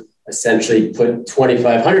and essentially put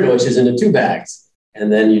 2,500 oysters into 2 bags. And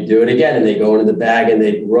then you do it again and they go into the bag and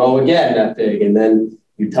they grow again that big. And then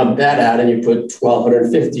you dump that out and you put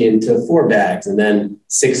 1,250 into 4 bags and then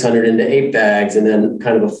 600 into 8 bags. And then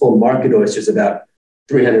kind of a full market oyster is about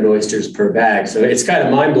 300 oysters per bag. So it's kind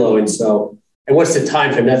of mind blowing. So, and what's the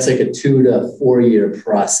time frame? That's like a 2 to 4 year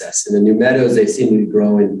process. In the New Meadows, they seem to be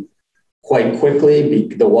growing quite quickly.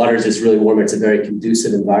 The water is just really warm. It's a very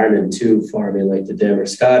conducive environment to farming like the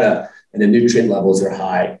Damascata, and the nutrient levels are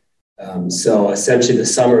high. So essentially the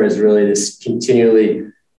summer is really this continually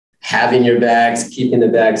having your bags, keeping the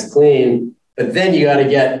bags clean, but then you got to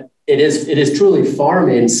get, it is truly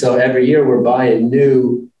farming. So every year we're buying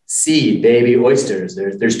new seed, baby oysters.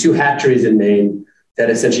 There's 2 hatcheries in Maine that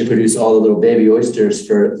essentially produce all the little baby oysters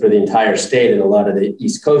for the entire state and a lot of the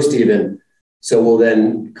East Coast even. So we'll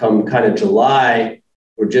then come kind of July,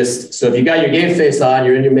 so if you got your game face on,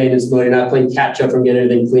 you're in your maintenance mode, you're not playing catch up from getting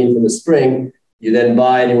everything clean from the spring, you then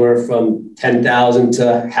buy anywhere from 10,000 to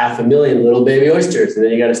 500,000 little baby oysters. And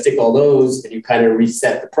then you got to stick all those and you kind of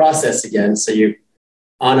reset the process again. So you,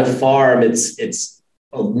 on a farm,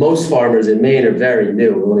 most farmers in Maine are very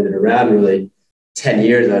new. We've only been around really 10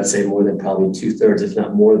 years, I'd say more than probably 2/3, if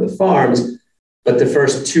not more of the farms. But the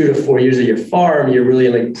first 2 to 4 years of your farm, you're really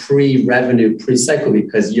in like pre-revenue, pre-cycle,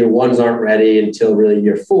 because year 1s aren't ready until really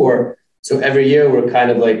year 4. So every year we're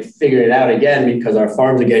kind of like figuring it out again because our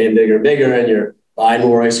farms are getting bigger and bigger and you're buying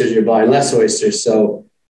more oysters, you're buying less oysters. So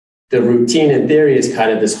the routine in theory is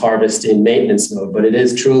kind of this harvesting maintenance mode, but it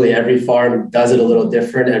is truly every farm does it a little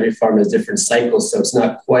different. Every farm has different cycles. So it's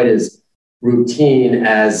not quite as routine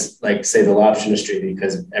as like say the lobster industry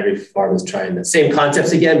because every farm is trying the same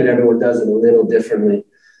concepts again, but everyone does it a little differently.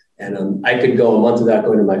 And I could go a month without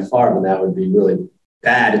going to my farm and that would be really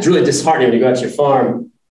bad. It's really disheartening when you go out to your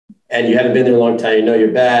farm and you haven't been there a long time, you know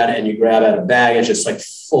you're bad, and you grab out a bag, it's just like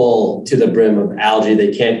full to the brim of algae.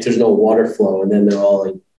 There's no water flow, and then they're all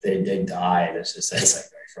like, they die, and it's like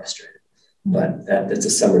very frustrating. But that's the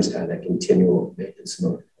summer's kind of that continual maintenance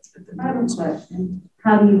mode. I have a question.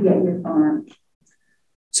 How do you get your farm?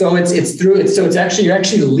 So it's actually, you're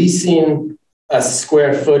actually leasing a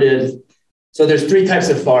square footed. So there's three types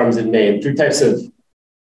of farms in Maine, three types of,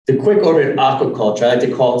 the quick overview of aquaculture, I like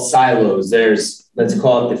to call it silos. There's, let's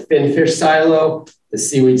call it the finfish silo, the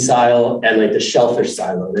seaweed silo, and like the shellfish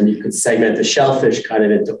silo. Then you could segment the shellfish kind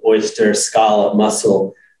of into oyster, scallop,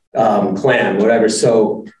 mussel, clam, whatever.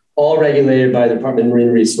 So all regulated by the Department of Marine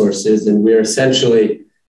Resources. And we're essentially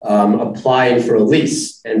applying for a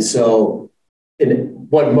lease. And so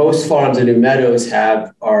what most farms in New Meadows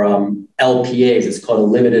have are LPAs. It's called a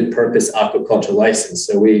limited purpose aquaculture license.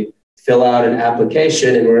 So we fill out an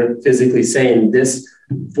application and we're physically saying this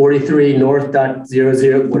 43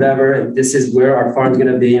 north.00, whatever, and this is where our farm's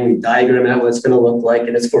going to be. And we diagram out what it's going to look like.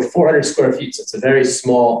 And it's for 400 square feet. So it's a very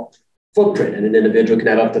small footprint, and an individual can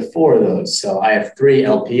have up to 4 of those. So I have 3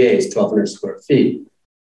 LPAs, 1,200 square feet.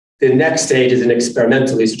 The next stage is an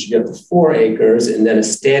experimental lease, which you get up to 4 acres, and then a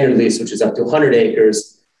standard lease, which is up to 100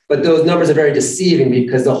 acres. But those numbers are very deceiving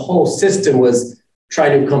because the whole system was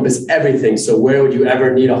trying to encompass everything. So where would you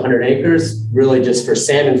ever need 100 acres? Really just for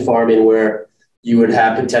salmon farming, where you would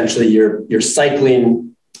have potentially you're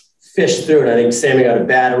cycling fish through it. I think salmon got a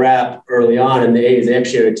bad rap early on in the 80s. They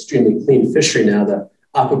actually are an extremely clean fishery now, the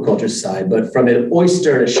aquaculture side. But from an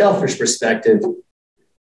oyster and a shellfish perspective, I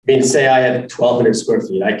mean, say I have 1,200 square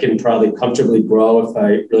feet, I can probably comfortably grow, if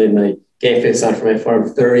I really my game face on for my farm,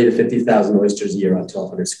 30 to 50,000 oysters a year on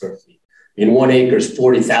 1,200 square feet. In 1 acre is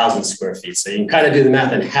 40,000 square feet. So you can kind of do the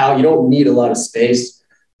math on how you don't need a lot of space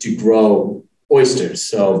to grow oysters.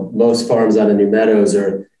 So most farms out of New Meadows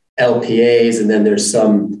are LPAs, and then there's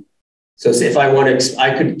some. So if I want to,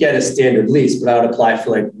 I could get a standard lease, but I would apply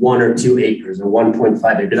for like 1 or 2 acres or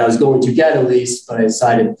 1.5 acres. I was going to get a lease, but I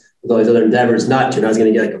decided with all these other endeavors not to. And I was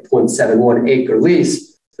going to get like a 0.71 acre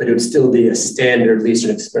lease, but it would still be a standard lease or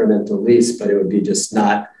an experimental lease, but it would be just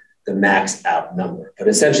not the max out number. But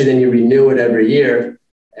essentially then you renew it every year,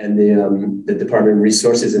 and the Department of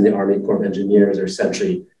Resources and the Army Corps of Engineers are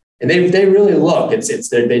essentially, and they really look, they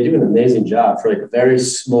do an amazing job for like a very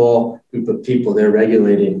small group of people. They're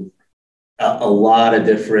regulating a lot of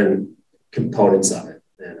different components of it.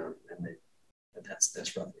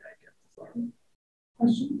 That's roughly how I get the farm.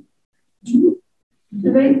 Question. Do you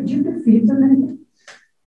get feed them anything?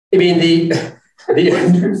 I mean,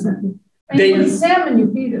 with salmon,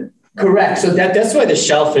 you feed it. Correct. So that's why the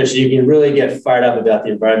shellfish, you can really get fired up about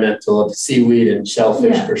the environmental of seaweed and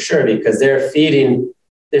shellfish for sure, because they're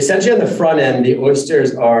essentially on the front end, the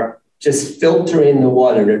oysters are just filtering the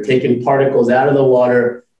water. They're taking particles out of the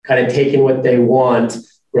water, kind of taking what they want,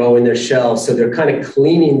 growing their shells. So they're kind of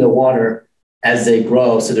cleaning the water as they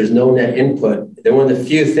grow. So there's no net input. They're one of the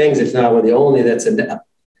few things, if not one of the only, that's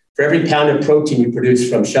for every pound of protein you produce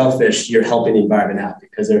from shellfish, you're helping the environment out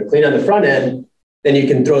because they're clean on the front end. Then you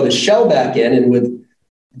can throw the shell back in, and with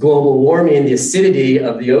global warming, the acidity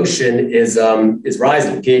of the ocean is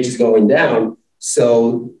rising. pH is going down.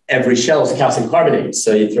 So every shell is calcium carbonate.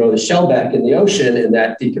 So you throw the shell back in the ocean, and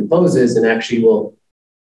that decomposes and actually will,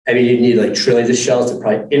 I mean, you need like trillions of shells to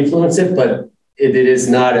probably influence it, but it is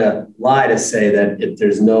not a lie to say that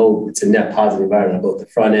it's a net positive environment on both the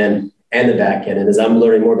front end and the back end. And as I'm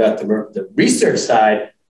learning more about the research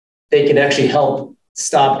side, they can actually help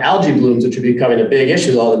stop algae blooms, which are becoming a big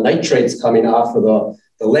issue, all the nitrates coming off of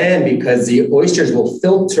the land, because the oysters will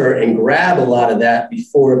filter and grab a lot of that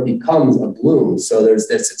before it becomes a bloom. So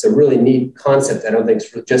it's a really neat concept. I don't think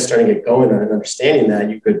it's just starting to get going on and understanding that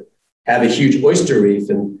you could have a huge oyster reef.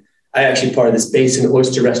 And I actually part of this basin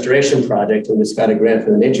oyster restoration project, and we just got a grant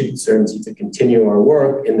from the Nature Conservancy to continue our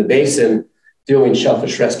work in the basin doing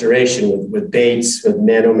shellfish restoration with baits, with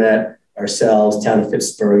Manomet, ourselves, town of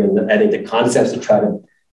Pittsburgh, and I think the concepts to try to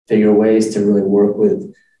figure ways to really work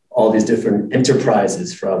with all these different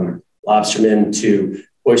enterprises, from lobstermen to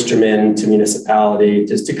oystermen to municipality,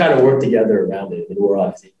 just to kind of work together around it. And we're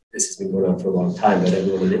obviously, this has been going on for a long time, but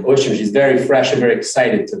everyone in the oyster industry is very fresh and very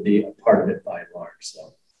excited to be a part of it by and large.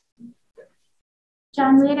 So,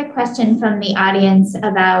 John, we had a question from the audience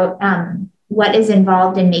about what is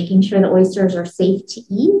involved in making sure the oysters are safe to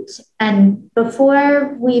eat. And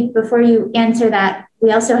before you answer that,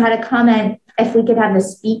 we also had a comment, if we could have the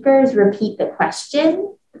speakers repeat the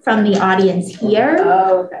question from the audience here,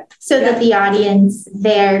 so that the audience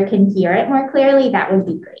there can hear it more clearly, that would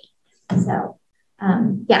be great. So,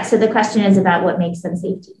 so the question is about what makes them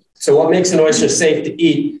safe to eat. So what makes an oyster safe to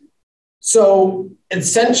eat? So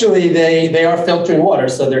essentially they are filtering water.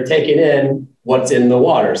 So they're taking in what's in the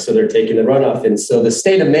water. So they're taking the runoff in. So the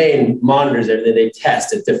state of Maine monitors everything. They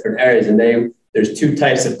test at different areas, and there's 2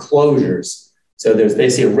 types of closures. So there's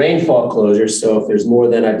basically a rainfall closure. So if there's more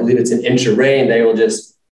than, I believe it's an inch of rain, they will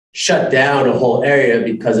just shut down a whole area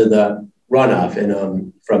because of the runoff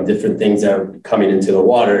and from different things that are coming into the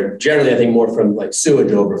water. Generally, I think more from like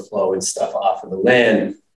sewage overflow and stuff off of the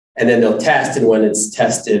land. And then they'll test, and when it's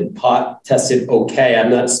tested okay, I'm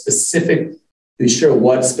not specifically sure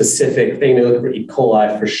what specific thing. They look for E.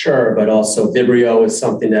 coli for sure, but also Vibrio is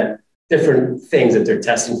something that different things that they're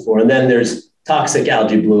testing for. And then there's toxic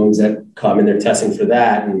algae blooms that come and they're testing for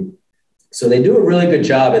that. And so they do a really good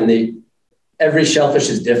job. And every shellfish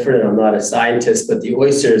is different. I'm not a scientist, but the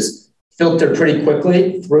oysters filter pretty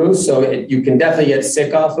quickly through. So you can definitely get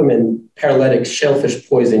sick off them. And paralytic shellfish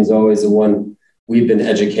poisoning is always the one we've been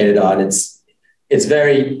educated on. It's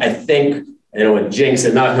very, I think, I don't want to jinx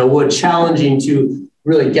it, knock on wood, challenging to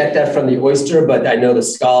really get that from the oyster, but I know the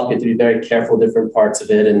scallop, you have to be very careful, different parts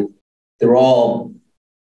of it. And they're all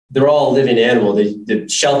a living animal. The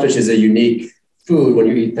shellfish is a unique food when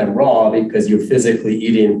you eat them raw because you're physically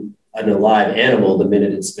eating an alive animal the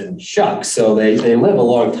minute it's been shucked. So they live a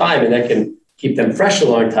long time, and that can keep them fresh a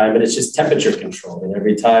long time, but it's just temperature control. And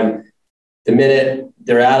every time, the minute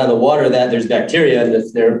they're out of the water, that there's bacteria, and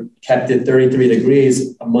if they're kept at 33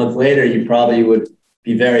 degrees a month later, you probably would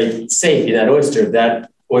be very safe in that oyster. If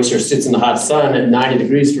that oyster sits in the hot sun at 90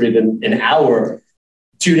 degrees for even an hour,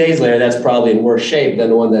 2 days later, that's probably in worse shape than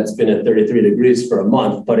the one that's been at 33 degrees for a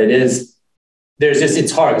month. But it's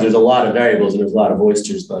hard because there's a lot of variables and there's a lot of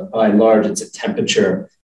oysters, but by and large, it's a temperature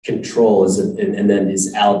control, and then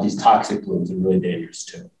these toxic blooms are really dangerous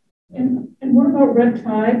too. And what about red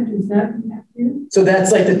tide? Does that impact you? So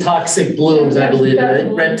that's like the toxic blooms, I believe.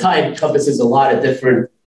 Red tide encompasses a lot of different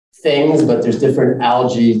things, but there's different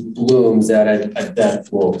algae blooms that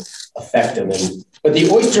will affect them. But the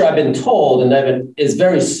oyster, I've been told, is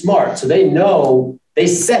very smart. So they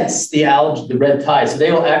sense the red tide. So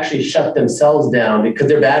they will actually shut themselves down because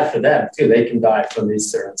they're bad for them too. They can die from these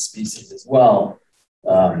certain species as well.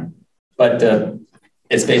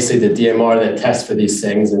 It's basically the DMR that tests for these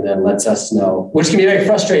things and then lets us know, which can be very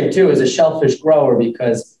frustrating too as a shellfish grower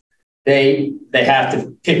because they have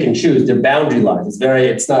to pick and choose their boundary lines.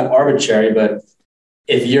 It's not arbitrary, but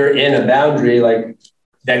if you're in a boundary like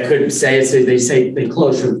that could they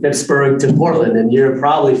close from Pittsburgh to Portland and you're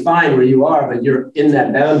probably fine where you are, but you're in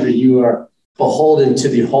that boundary, you are beholden to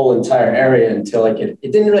the whole entire area until it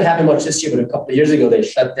didn't really happen much this year, but a couple of years ago, they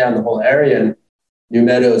shut down the whole area and New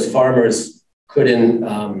Meadows farmers couldn't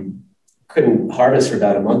harvest for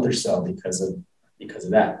about a month or so because of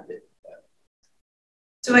that.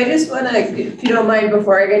 So I just want to, if you don't mind,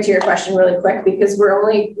 before I get to your question really quick, because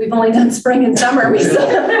we've only done spring and summer, we still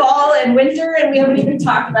have fall and winter, and we haven't even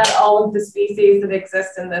talked about all of the species that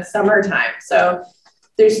exist in the summertime. So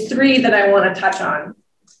there's three that I want to touch on.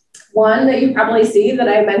 One that you probably see that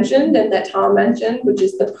I mentioned and that Tom mentioned, which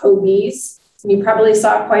is the pogies. You probably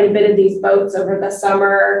saw quite a bit of these boats over the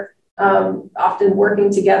summer, often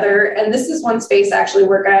working together. And this is one space actually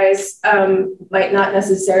where guys might not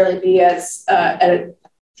necessarily be as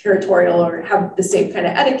territorial or have the same kind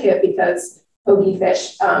of etiquette because pogie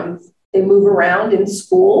fish, they move around in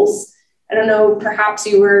schools. I don't know, perhaps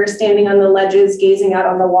you were standing on the ledges gazing out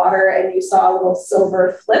on the water and you saw little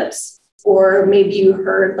silver flips, or maybe you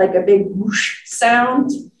heard like a big whoosh sound.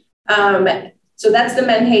 So that's the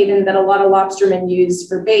menhaden that a lot of lobstermen use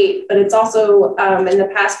for bait, but it's also in the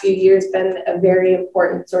past few years been a very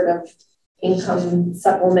important sort of income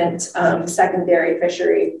supplement, secondary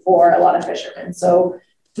fishery for a lot of fishermen. So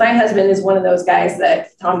my husband is one of those guys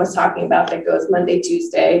that Tom was talking about that goes Monday,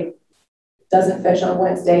 Tuesday, doesn't fish on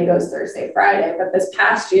Wednesday, goes Thursday, Friday. But this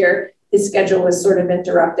past year, his schedule was sort of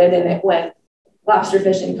interrupted and it went lobster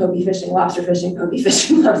fishing, pogie fishing, lobster fishing, pogie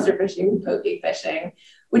fishing, lobster fishing, pogie fishing,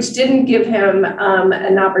 which didn't give him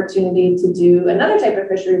an opportunity to do another type of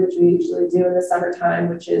fishery, which we usually do in the summertime,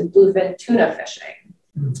 which is bluefin tuna fishing.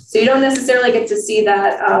 So you don't necessarily get to see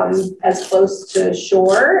that as close to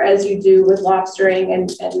shore as you do with lobstering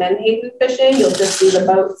and menhaden fishing. You'll just see the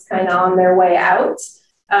boats kind of on their way out.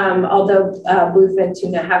 Although bluefin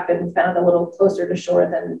tuna have been found a little closer to shore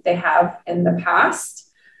than they have in the past.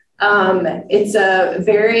 It's a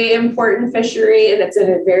very important fishery and it's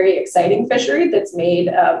a very exciting fishery that's made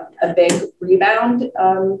a big rebound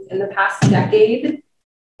in the past decade.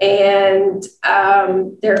 And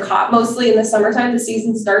they're caught mostly in the summertime. The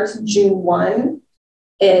season starts June 1.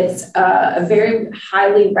 It's a very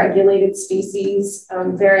highly regulated species.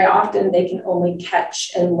 Very often they can only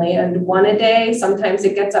catch and land one a day. Sometimes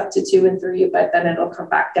it gets up to 2 and 3, but then it'll come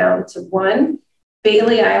back down to 1.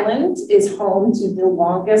 Bailey Island is home to the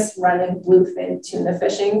longest running bluefin tuna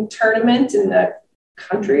fishing tournament in the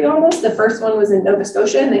country almost. The first one was in Nova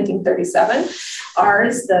Scotia in 1937.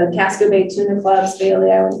 Ours, the Casco Bay Tuna Club's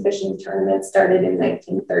Bailey Island Fishing Tournament, started in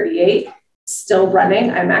 1938. Still running.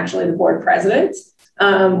 I'm actually the board president.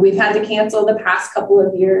 We've had to cancel the past couple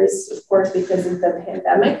of years, of course, because of the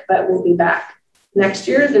pandemic, but we'll be back next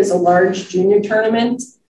year. There's a large junior tournament.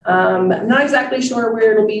 I'm not exactly sure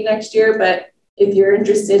where it'll be next year, but if you're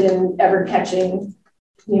interested in ever catching,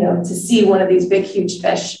 to see one of these big, huge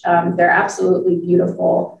fish, they're absolutely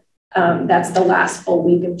beautiful. That's the last full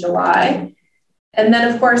week of July. And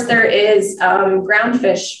then, of course, there is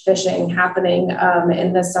groundfish fishing happening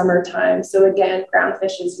in the summertime. So again,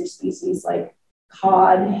 groundfish is your species like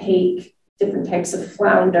cod, hake, different types of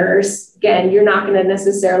flounders. Again, you're not going to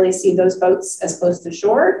necessarily see those boats as close to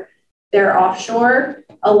shore. They're offshore.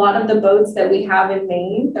 A lot of the boats that we have in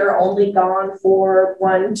Maine, they're only gone for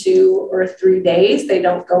 1, 2, or 3 days. They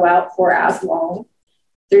don't go out for as long.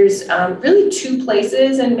 There's really 2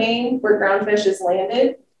 places in Maine where groundfish is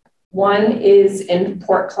landed. One is in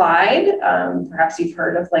Port Clyde. Perhaps you've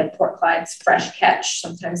heard of like Port Clyde's Fresh Catch.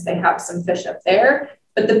 Sometimes they have some fish up there.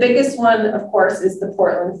 But the biggest one, of course, is the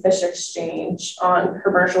Portland Fish Exchange on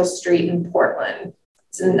Commercial Street in Portland.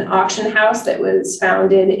 It's an auction house that was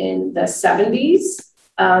founded in the 70s.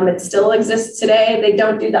 It still exists today. They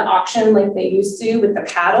don't do the auction like they used to with the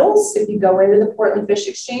paddles. If you go into the Portland Fish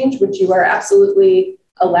Exchange, which you are absolutely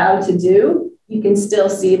allowed to do, you can still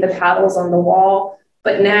see the paddles on the wall.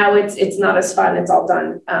 But now it's not as fun. It's all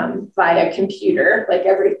done via computer, like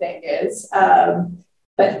everything is.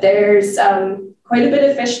 But there's quite a bit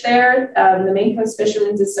of fish there. The Maine Coast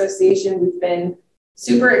Fishermen's Association, we've been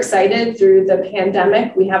super excited through the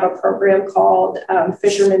pandemic. We have a program called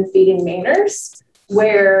Fishermen Feeding Mainers,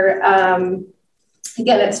 where,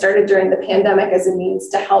 again, it started during the pandemic as a means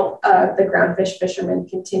to help the groundfish fishermen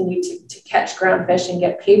continue to catch groundfish and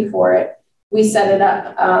get paid for it. We set it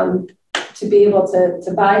up to be able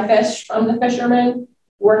to buy fish from the fishermen,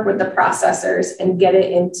 work with the processors, and get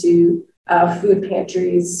it into food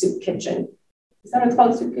pantries, soup kitchen. Is that what it's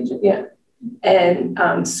called, soup kitchen? Yeah.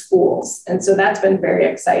 And schools. And so that's been very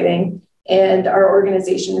exciting. And our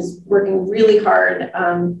organization is working really hard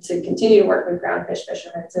to continue to work with groundfish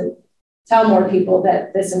fishermen to tell more people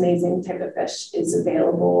that this amazing type of fish is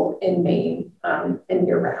available in Maine and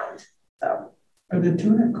year round. So, are the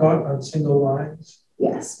tuna caught on single lines?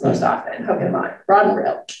 Yes, most often, hook and line, rod and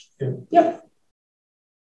reel. Yeah. Yep.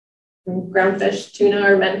 And groundfish, tuna,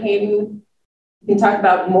 or menhaden. We can talk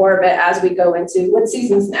about more of it as we go into what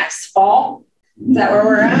season's next. Fall? Is that where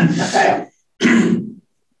we're at? Okay.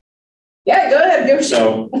 Yeah, go ahead. Go.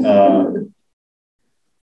 So,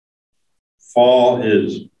 fall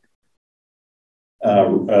is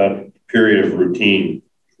a period of routine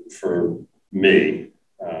for me.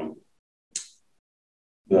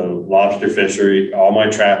 The lobster fishery, all my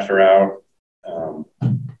traps are out.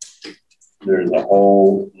 There's a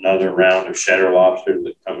whole another round of shedder lobsters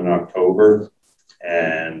that come in October,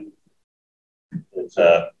 and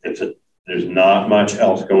there's not much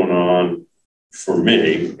else going on for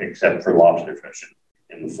me except for lobster fishing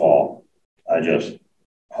in the fall. I just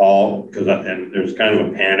haul and there's kind of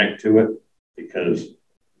a panic to it because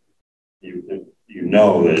you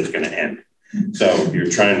know that it's going to end. So you're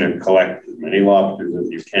trying to collect as many lobsters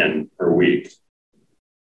as you can per week.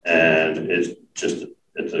 And it's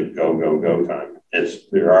a go time.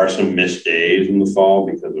 There are some missed days in the fall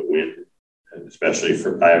because of wind, especially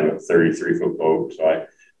I have a 33-foot boat. So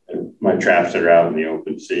my traps that are out in the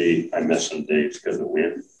open sea, I miss some days because of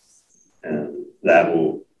wind. And that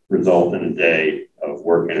will result in a day of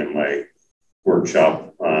working in my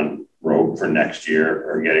workshop on rope for next year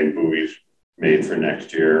or getting buoys made for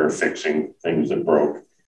next year or fixing things that broke.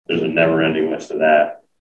 There's a never-ending list of that.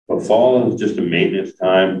 But fall is just a maintenance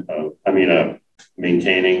time of,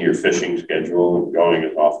 maintaining your fishing schedule and going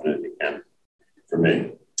as often as you can for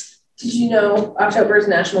me. Did you know October is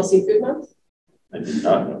National Seafood Month? I did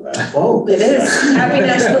not know that. Oh, it is. Happy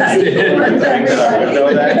National Seafood Month. I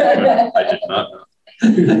know that. I did not know.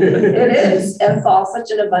 It is. And fall's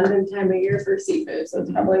such an abundant time of year for seafood. So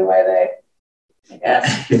it's probably why I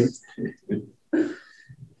guess.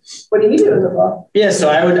 What do you do in the fall? Yeah, so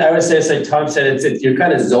I would say it's like Tom said, you're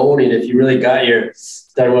kind of zoning if you really got your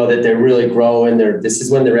done well that they're really growing. This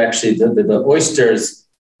is when they're actually the oysters,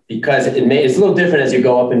 because it's a little different as you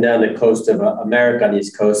go up and down the coast of America on the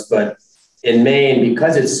East Coast, but in Maine,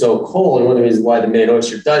 because it's so cold, and one of the reasons why the Maine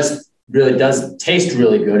oyster really does taste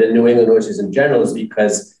really good, and New England oysters in general, is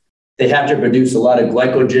because they have to produce a lot of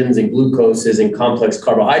glycogens and glucoses and complex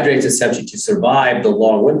carbohydrates essentially to survive the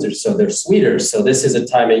long winters. So they're sweeter. So this is a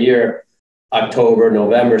time of year October,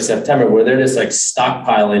 November, September, where they're just like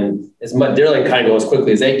stockpiling as much. They're like kind of go as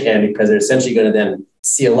quickly as they can because they're essentially going to then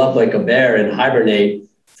seal up like a bear and hibernate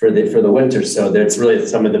for the winter. So it's really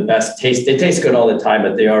some of the best taste. They taste good all the time,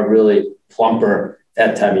 but they are really plumper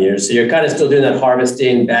that time of year. So you're kind of still doing that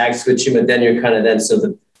harvesting, bag switching, but then you're kind of so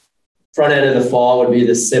the front end of the fall would be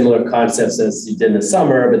the similar concepts as you did in the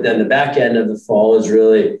summer, but then the back end of the fall is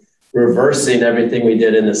really reversing everything we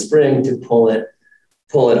did in the spring to pull it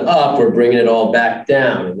up. We're bringing it all back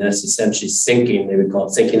down, and that's essentially sinking. They would call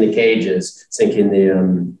it sinking the cages, sinking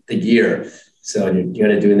the gear. So you're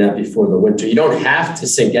kind of doing that before the winter. You don't have to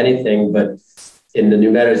sink anything, but in the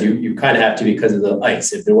new meadows, you kind of have to because of the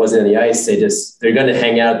ice. If there wasn't any ice, they're going to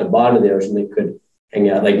hang out at the bottom of the ocean. They could hang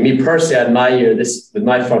out. Like me personally, on my year, with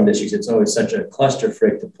my farm this year, it's always such a cluster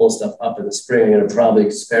frick to pull stuff up in the spring. I'm going to probably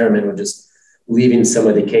experiment with just leaving some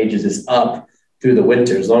of the cages up through the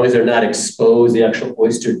winter, as long as they're not exposed, the actual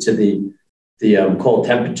oyster, to the cold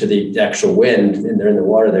temperature, the actual wind, and they're in the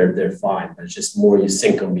water, they're fine. But it's just more you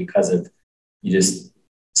sink them because of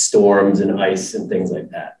storms and ice and things like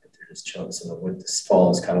that. They're just chilling. So this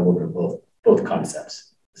fall is kind of over both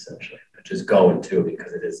concepts essentially, which is going too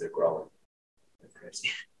because they're growing.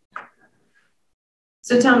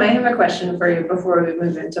 So Tom, I have a question for you before we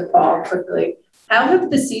move into fall quickly. How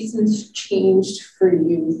have the seasons changed for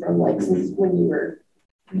you from since when you were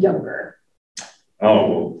younger?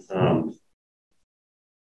 Oh,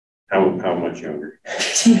 how much younger?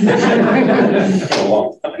 A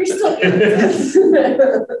long time. You're still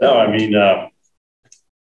young. No, I mean,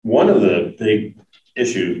 one of the big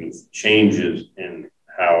issues with changes in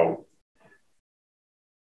how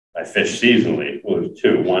I fish seasonally was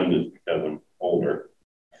two. One is because I'm older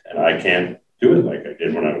and I can't do it like I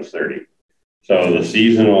did when I was 30. So the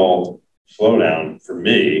seasonal slowdown for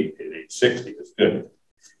me at age 60 is good.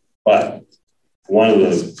 But one of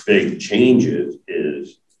the big changes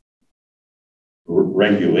is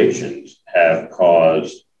regulations have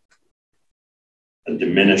caused a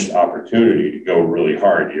diminished opportunity to go really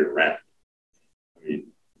hard year round. I mean,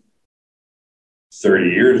 30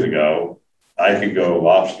 years ago, I could go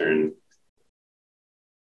lobstering.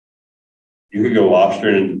 You could go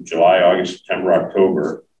lobstering in July, August, September,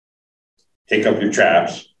 October, take up your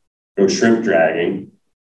traps, go shrimp dragging,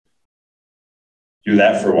 do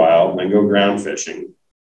that for a while, then go ground fishing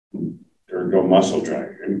or go mussel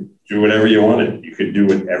dragging, do whatever you wanted. You could do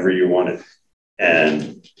whatever you wanted.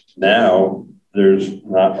 And now there's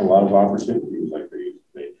not a lot of opportunities like there used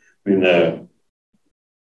to be. I mean,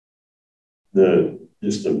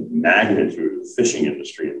 just the magnitude of the fishing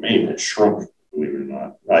industry in Maine has shrunk, believe it or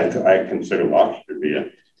not. I consider lobster to be a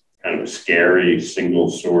kind of a scary single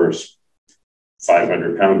source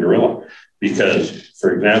 500-pound gorilla. Because,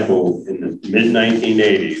 for example, in the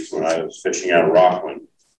mid-1980s, when I was fishing out of Rockland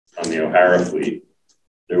on the O'Hara fleet,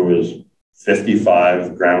 there was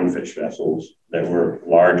 55 groundfish vessels that were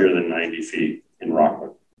larger than 90 feet in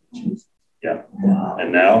Rockland. Yeah. Wow.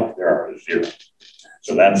 And now there are 0.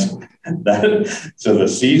 So so the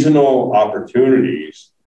seasonal opportunities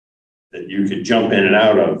that you could jump in and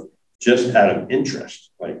out of just out of interest.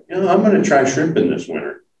 Like, I'm going to try shrimping this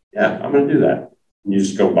winter. Yeah, I'm going to do that. And you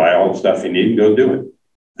just go buy all the stuff you need and go do it.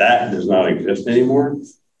 That does not exist anymore.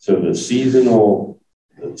 So the seasonal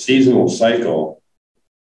cycle,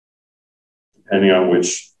 depending on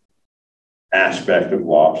which aspect of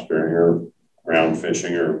lobstering or ground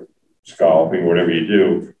fishing or scalloping, whatever you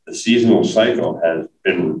do, the seasonal cycle has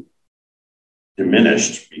been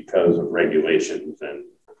diminished because of regulations and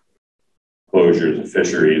closures of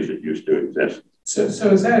fisheries that used to exist. So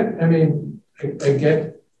is that, I mean, I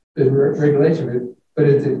get the regulation, but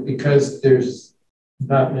is it because there's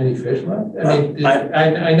not many fish left? I mean,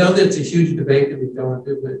 I know that's a huge debate that we go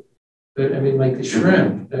into, but I mean, like the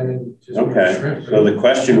shrimp, I mean, just okay. Shrimp, right? So the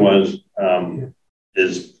question was,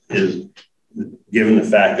 is given the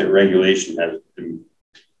fact that regulation has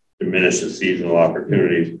diminished the seasonal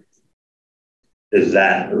opportunities, is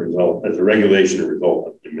that a regulation a result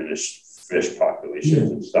of diminished fish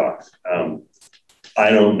populations and stocks? I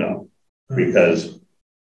don't know, because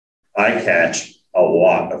I catch a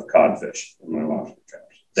lot of codfish in my lobster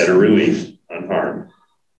traps that are released unharmed.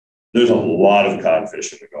 There's a lot of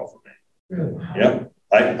codfish in the Gulf of Maine. Really? Yep.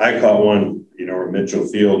 I caught one, where Mitchell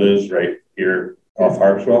Field is, right here off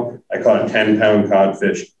Harpswell. I caught a 10-pound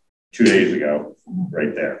codfish 2 days ago,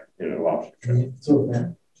 right there in a lobster trap. So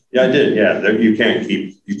bad. Yeah, I did. Yeah, you can't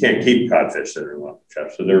keep codfish that are in lobster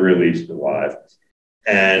traps, so they're released alive.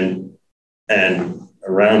 And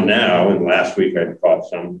around now, and last week I caught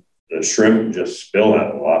some. The shrimp just spill out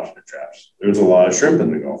of the lobster traps. There's a lot of shrimp in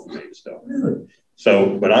the Gulf of Maine still. Really?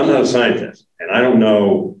 So, but I'm not a scientist, and I don't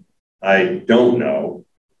know I don't know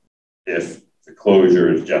if the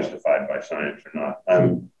closure is justified by science or not.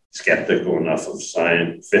 I'm skeptical enough of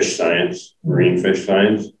science, fish science, marine fish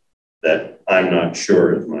science, that I'm not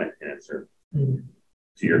sure is my answer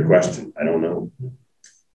to your question. I don't know.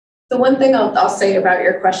 The one thing I'll say about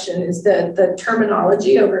your question is that the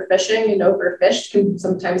terminology overfishing and overfished can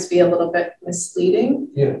sometimes be a little bit misleading.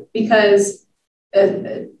 Yeah. Because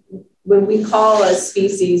when we call a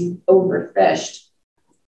species overfished,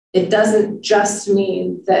 it doesn't just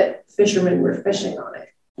mean that fishermen were fishing on it.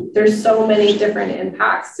 There's so many different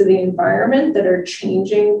impacts to the environment that are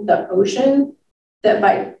changing the ocean, that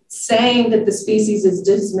by saying that the species is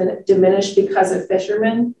diminished because of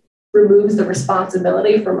fishermen removes the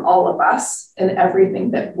responsibility from all of us and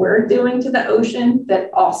everything that we're doing to the ocean, that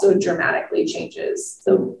also dramatically changes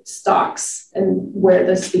the stocks and where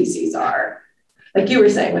the species are. Like you were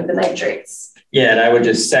saying with the nitrates. Yeah, and I would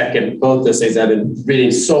just second both those things. I've been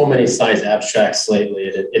reading so many science abstracts lately,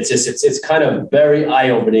 and it's kind of very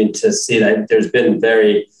eye-opening to see that there's been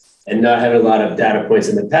and not having a lot of data points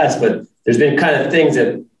in the past, but there's been kind of things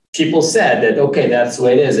that people said that, okay, that's the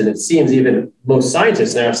way it is. And it seems even most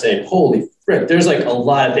scientists now are saying, holy frick, there's like a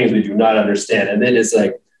lot of things we do not understand. And it is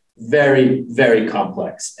like very, very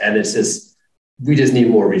complex. And it's just, we just need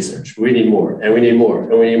more research. We need more, and we need more,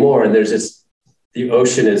 and we need more. And there's just, the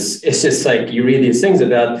ocean it's just like, you read these things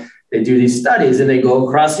about, they do these studies and they go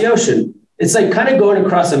across the ocean. It's like kind of going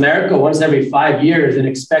across America once every 5 years and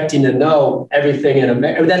expecting to know everything in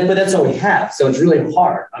America, but that's all we have. So it's really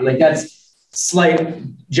hard. I'm like, that's slight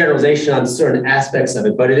generalization on certain aspects of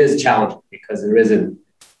it, but it is challenging because there isn't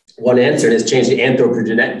one answer. And it's changed. The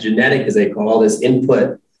anthropogenetic, as they call all this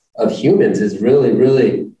input of humans, is really,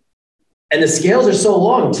 really, and the scales are so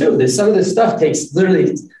long too. Some of this stuff takes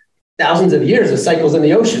literally thousands of years of cycles in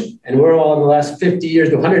the ocean. And we're all in the last 50 years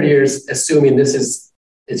to 100 years assuming it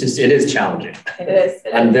is challenging. It is.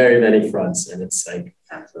 On very many fronts. And it's like,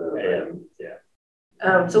 absolutely.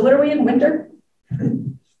 Yeah. So what are we in, winter? Is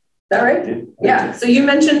that right? Yeah. So you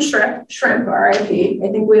mentioned shrimp, RIP. I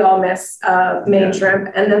think we all miss Maine shrimp.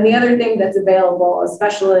 And then the other thing that's available,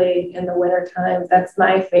 especially in the wintertime, that's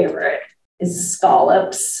my favorite, is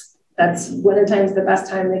scallops. Wintertime is the best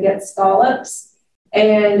time to get scallops.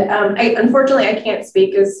 And unfortunately, I can't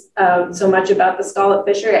speak so much about the scallop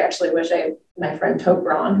fishery. I actually wish my friend Toke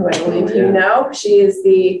Braun, who I believe you know, she is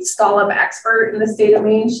the scallop expert in the state of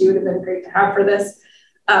Maine. She would have been great to have for this.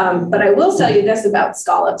 But I will tell you this about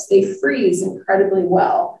scallops. They freeze incredibly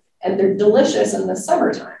well, and they're delicious in the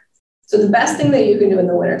summertime. So the best thing that you can do in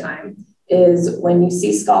the wintertime is when you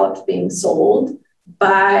see scallops being sold,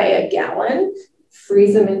 buy a gallon,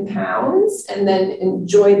 freeze them in pounds, and then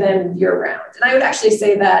enjoy them year round. And I would actually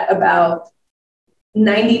say that about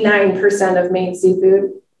 99% of Maine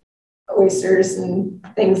seafood, oysters and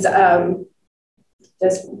things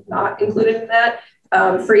just not included in that,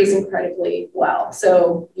 freeze incredibly well.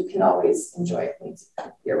 So you can always enjoy it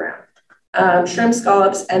year round. Shrimp,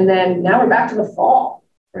 scallops, and then now we're back to the fall.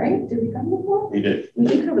 Right? Did we cover the fall? We did. We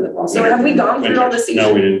did cover the fall. So have we gone through all the season?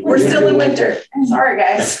 No, we didn't. We're still in winter. Sorry,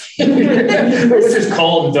 guys. It's just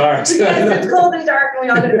cold and dark. Yes, it's cold and dark, and we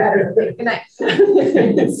all get better. Good night.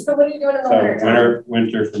 So what are you doing in the winter?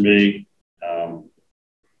 Winter for me,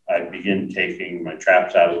 I begin taking my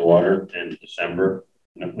traps out of the water in December,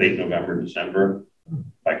 late November, December.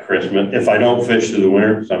 By Christmas, if I don't fish through the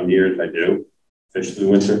winter, some years I do fish through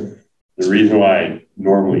the winter. The reason why I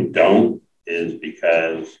normally don't is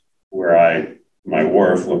because my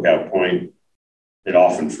wharf, Lookout Point, it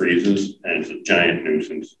often freezes, and it's a giant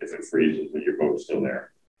nuisance if it freezes and your boat's still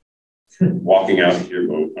there. Walking out to your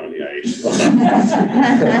boat on the ice.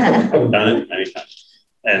 I've done it many times.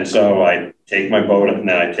 And so I take my boat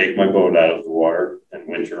out of the water and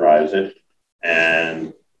winterize it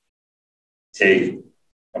and take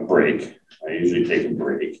a break. I usually take a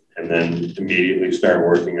break and then immediately start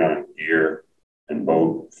working on gear and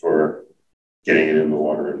boat for getting it in the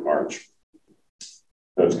water in March.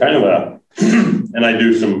 So it's kind of and I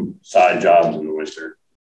do some side jobs in the winter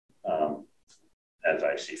as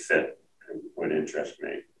I see fit and what interests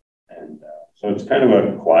me. And so it's kind of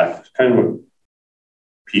a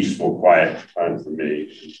peaceful, quiet time for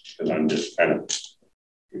me because I'm just kind of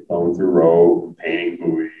going through row, painting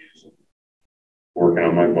buoys, working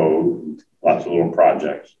on my boat, lots of little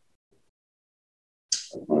projects.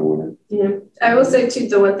 That's my winter. Yeah, I will say too,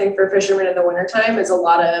 the one thing for fishermen in the wintertime is a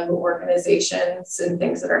lot of organizations and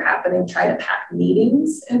things that are happening try to pack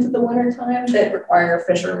meetings into the wintertime that require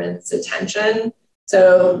fishermen's attention.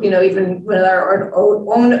 So, even with our own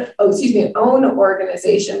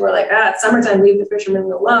organization, we're like, it's summertime, leave the fishermen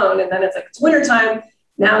alone. And then it's like, it's wintertime,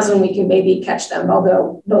 now is when we can maybe catch them,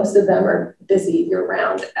 although most of them are busy year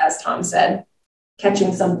round, as Tom said,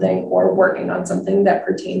 catching something or working on something that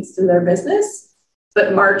pertains to their business.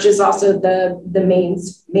 But March is also the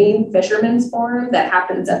Maine Fishermen's Forum that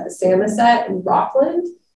happens at the Samoset in Rockland.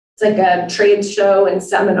 It's like a trade show and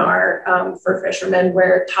seminar for fishermen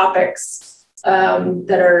where topics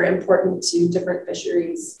that are important to different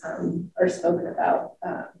fisheries are spoken about.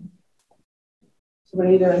 So what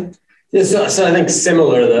are you doing? Yeah, so I think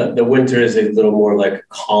similar, the winter is a little more like a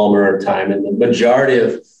calmer time, and the majority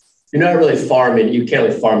of, you're not really farming, you can't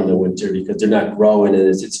really farm in the winter because they're not growing and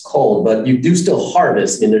it's cold, but you do still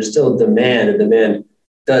harvest. I mean, there's still demand, and demand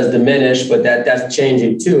does diminish, but that's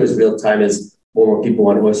changing too as real time as more people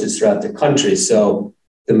want oysters throughout the country. So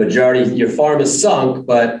the majority, your farm is sunk,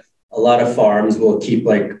 but a lot of farms will keep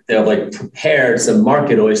they'll prepared some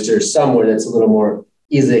market oysters somewhere that's a little more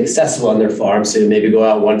easily accessible on their farm. So you maybe go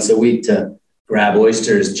out once a week to grab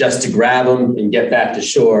oysters, just to grab them and get back to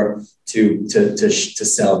shore to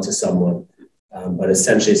sell to someone. But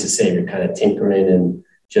essentially it's the same. You're kind of tinkering and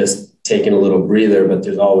just taking a little breather, but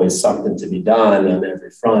there's always something to be done on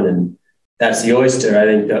every front. And that's the oyster. I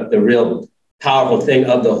think the real powerful thing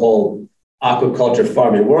of the whole aquaculture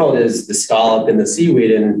farming world is the scallop and the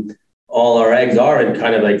seaweed, and all our eggs are in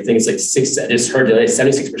kind of things like I just heard today,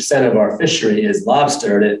 76% of our fishery is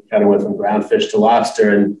lobster, and it kind of went from groundfish to lobster.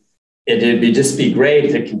 And it'd just be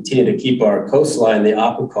great to continue to keep our coastline. The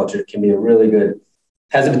aquaculture can be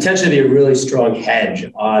has the potential to be a really strong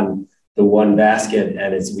hedge on the one basket.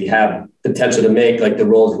 And we have potential to make the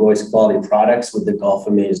Rolls-Royce quality products with the Gulf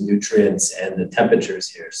of Maine's nutrients and the temperatures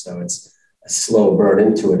here. So it's a slow burn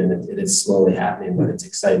into it, and it is slowly happening, but it's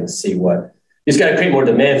exciting to see you just got to create more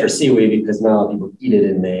demand for seaweed because not a lot of people eat it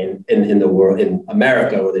in Maine, in the world, in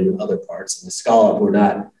America, where they do other parts. And the scallop, we're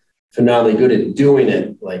not phenomenally good at doing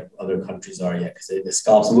it like other countries are yet, because the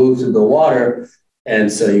scallops move through the water.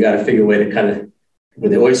 And so you got to figure a way to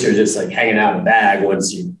where the oyster is just hanging out in a bag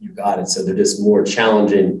once you got it. So they're just more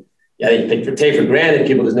challenging. Yeah, I think take for granted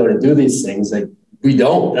people just know how to do these things. We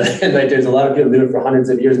don't. And there's a lot of people doing it for hundreds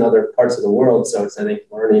of years in other parts of the world. So it's, I think,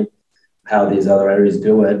 learning how these other areas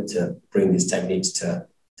do it to bring these techniques to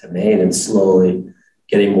Maine, and slowly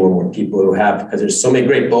getting more and more people who have, because there's so many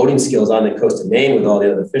great boating skills on the coast of Maine with all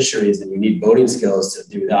the other fisheries, and you need boating skills to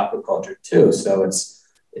do the aquaculture too. So it's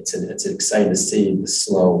exciting to see the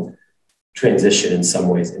slow transition in some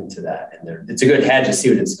ways into that. And it's a good hedge to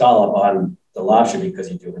seaweed and scallop on the lobster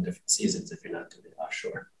because you do it in different seasons if you're not doing the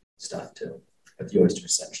offshore stuff too. But the oyster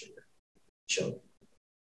essentially chilling.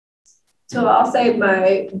 So I'll say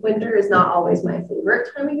my winter is not always my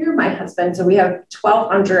favorite time of year. My husband, so we have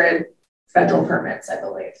 1,200 federal permits, I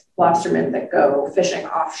believe, lobstermen that go fishing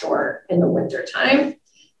offshore in the winter time.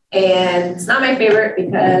 And it's not my favorite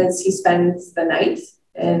because he spends the night.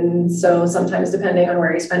 And so sometimes depending on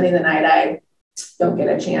where he's spending the night, I don't get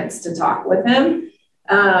a chance to talk with him.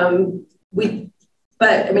 But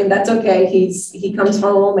I mean, that's okay. He comes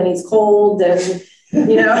home and he's cold and,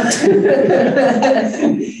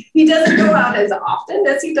 he doesn't go out as often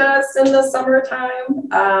as he does in the summertime.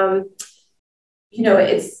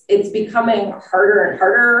 It's becoming harder and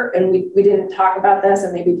harder, and we didn't talk about this,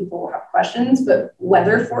 and maybe people will have questions, but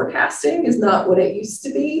weather forecasting is not what it used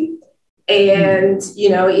to be. And,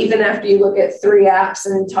 even after you look at 3 apps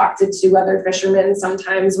and talk to 2 other fishermen,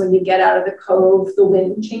 sometimes when you get out of the cove, the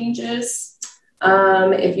wind changes.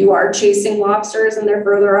 If you are chasing lobsters and they're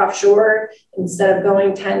further offshore, instead of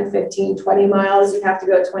going 10, 15, 20 miles, you have to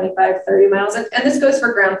go 25, 30 miles. And this goes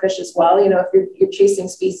for groundfish as well. If you're chasing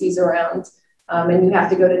species around and you have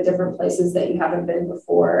to go to different places that you haven't been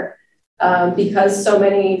before, because so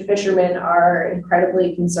many fishermen are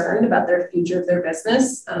incredibly concerned about their future of their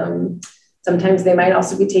business. Sometimes they might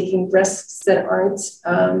also be taking risks that aren't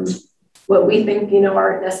what we think,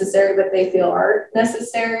 aren't necessary, but they feel are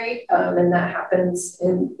necessary. And that happens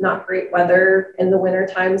in not great weather in the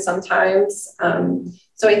wintertime sometimes.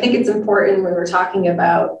 So I think it's important when we're talking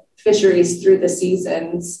about fisheries through the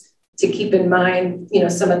seasons to keep in mind,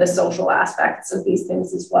 some of the social aspects of these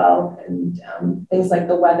things as well. And things like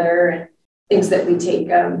the weather and things that we take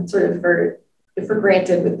sort of for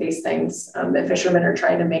granted with these things. The fishermen are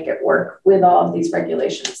trying to make it work with all of these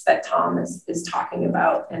regulations that Tom is talking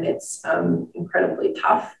about, and it's incredibly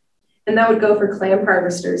tough. And that would go for clam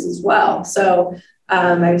harvesters as well. So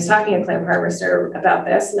I was talking to a clam harvester about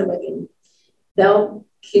this, and I'm like, they'll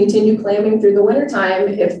continue clamming through the wintertime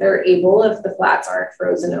if they're able, if the flats aren't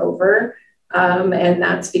frozen over. And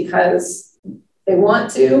that's because they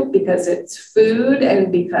want to, because it's food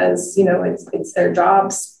and because, it's their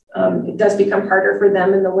jobs. It does become harder for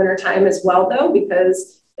them in the wintertime as well, though,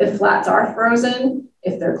 because If flats are frozen,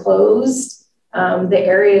 if they're closed, the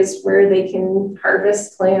areas where they can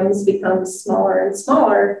harvest clams become smaller and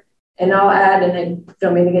smaller. And I'll add, and I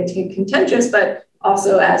don't mean to get too contentious, but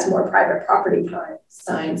also as more private property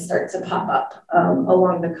signs start to pop up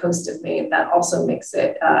along the coast of Maine, that also makes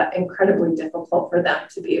it incredibly difficult for them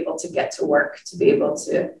to be able to get to work, to be able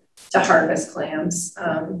to harvest clams.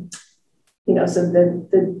 You know, so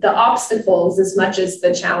the obstacles, as much as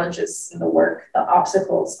the challenges in the work, the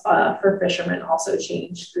obstacles for fishermen also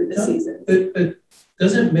change through the season. But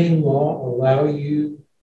doesn't Maine law allow you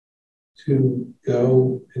to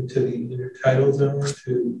go into the intertidal zone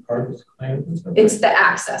to harvest clams and stuff? It's the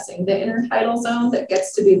accessing the intertidal zone that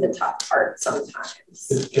gets to be the tough part sometimes.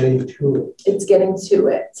 It's getting to it. It's getting to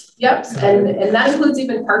it. Yep. And that includes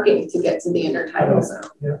even parking to get to the intertidal zone.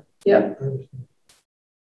 Yeah. Yep.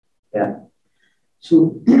 Yeah.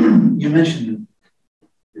 So you mentioned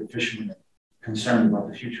the fishermen are concerned about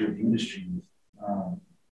the future of the industry.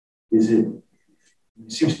 It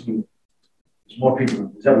seems to me there's more people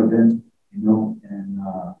than there's ever been, you know,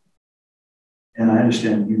 and I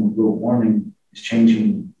understand, you know, global warming is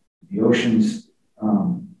changing the oceans.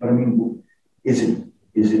 But I mean, is it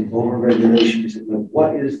overregulation? Is it like,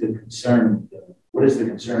 what is the concern? What is the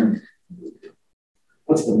concern?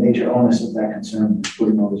 What's the major onus of that concern that's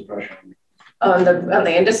putting all this pressure on you? On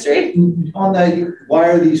the industry? On that, why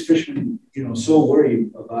are these fishermen, you know, so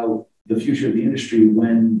worried about the future of the industry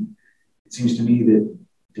when it seems to me that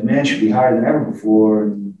demand should be higher than ever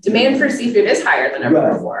before? Demand for seafood is higher than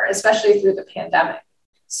ever before, especially through the pandemic.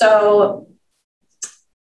 So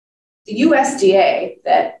the USDA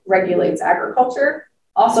that regulates agriculture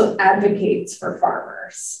also advocates for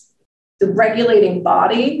farmers. The regulating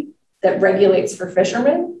body that regulates for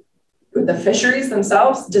fishermen, the fisheries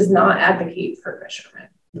themselves, does not advocate for fishermen.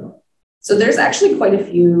 No. So there's actually quite a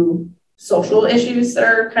few social issues that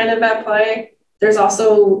are kind of at play. There's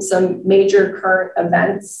also some major current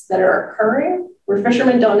events that are occurring where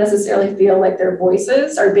fishermen don't necessarily feel like their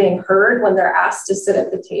voices are being heard when they're asked to sit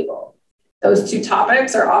at the table. Those two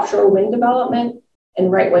topics are offshore wind development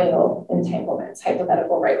and right whale entanglements,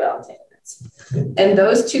 hypothetical right whale entanglements. And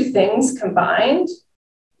those two things combined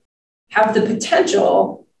have the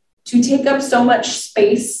potential to take up so much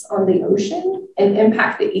space on the ocean and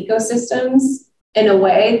impact the ecosystems in a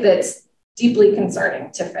way that's deeply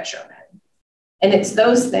concerning to fishermen. And it's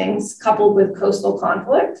those things coupled with coastal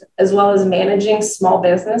conflict, as well as managing small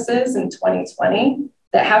businesses in 2020,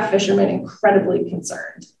 that have fishermen incredibly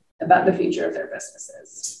concerned about the future of their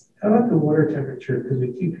businesses. How about the water temperature? Because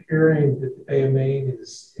we keep hearing that the Bay of Maine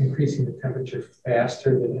is increasing the temperature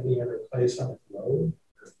faster than any other place on the globe.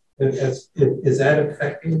 Is that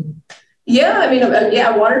affecting? Yeah, I mean,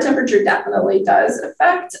 yeah, water temperature definitely does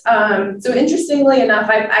affect. So interestingly enough,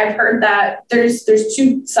 I've heard that there's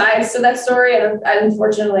two sides to that story, and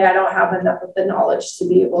unfortunately, I don't have enough of the knowledge to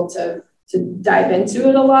be able to dive into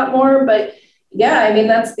it a lot more. But yeah, I mean,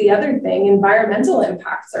 that's the other thing. Environmental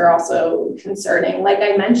impacts are also concerning. Like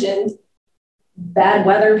I mentioned, bad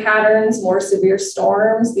weather patterns, more severe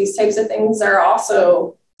storms, these types of things are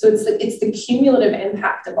also. So it's the cumulative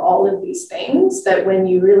impact of all of these things that when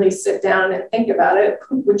you really sit down and think about it,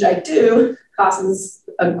 which I do, causes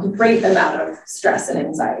a great amount of stress and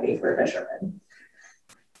anxiety for fishermen.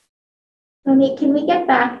 Monique, can we get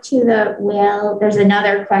back to the whale? There's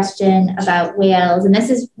another question about whales, and this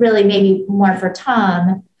is really maybe more for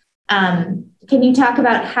Tom. Can you talk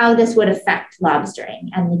about how this would affect lobstering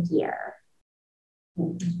and the gear?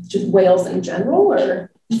 Just whales in general, or?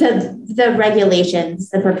 The regulations,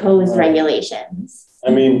 the proposed regulations.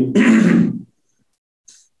 I mean,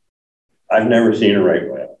 I've never seen a right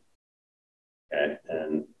whale. Okay.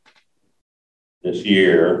 And this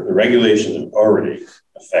year, the regulations have already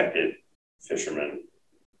affected fishermen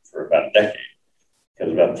for about a decade.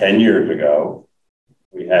 Because about 10 years ago,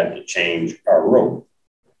 we had to change our rope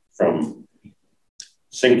from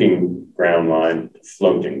sinking ground line to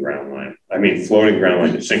floating ground line. I mean, floating ground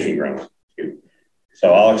line to sinking ground line.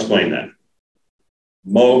 So I'll explain that.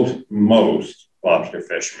 Most lobster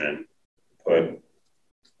fishermen put a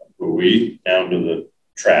buoy down to the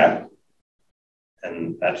trap,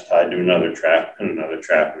 and that's tied to another trap and another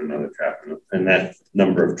trap and another trap. And that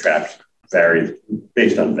number of traps varies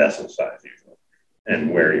based on vessel size usually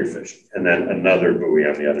and where you're fishing. And then another buoy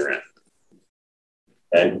on the other end.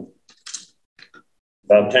 Okay.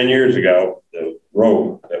 About 10 years ago, the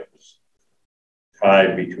rope that was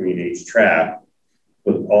tied between each trap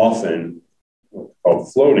was often what's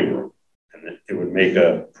called floating rope, and it would make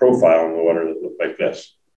a profile in the water that looked like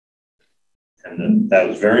this. And that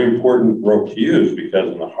was very important rope to use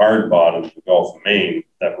because in the hard bottoms of the Gulf of Maine,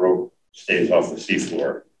 that rope stays off the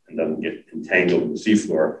seafloor and doesn't get entangled in the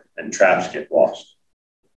seafloor, and traps get lost.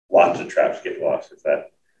 Lots of traps get lost if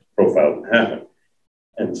that profile doesn't happen.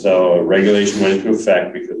 And so a regulation went into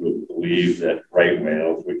effect because we believed that right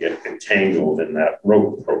whales would get entangled in that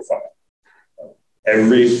rope profile.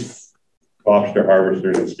 Every lobster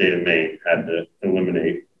harvester in the state of Maine had to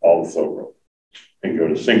eliminate all the float rope and go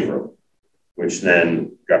to sink rope, which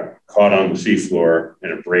then got caught on the seafloor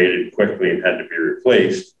and abraded quickly and had to be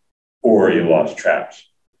replaced, or you lost traps.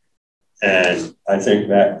 And I think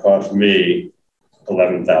that cost me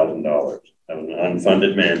 $11,000. That was an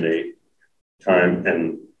unfunded mandate time,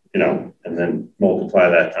 and and then multiply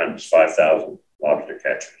that times 5,000 lobster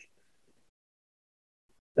catchers.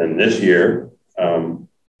 Then this year,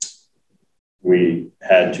 we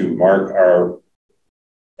had to mark our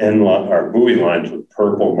buoy lines with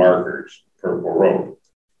purple markers, purple rope,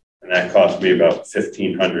 and that cost me about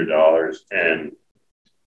 $1,500 and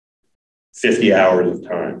 50 hours of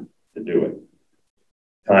time to do it,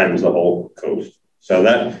 times the whole coast. So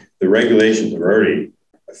that the regulations have already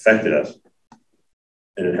affected us,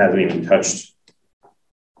 and it hasn't even touched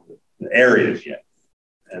the areas yet.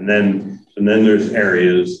 And then there's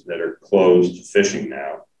areas that are closed to fishing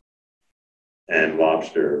now, and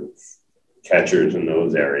lobster catchers in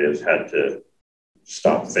those areas had to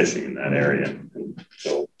stop fishing in that area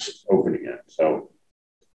until it's open again. So,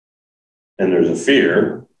 and there's a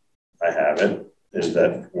fear, I have it, is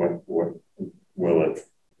that what will it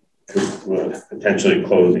potentially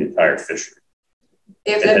close the entire fishery?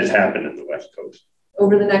 It has happened in the West Coast.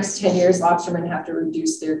 Over the next 10 years, lobstermen have to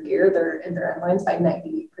reduce their gear, their end lines by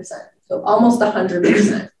 98%. So almost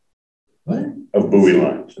 100%. What? Of buoy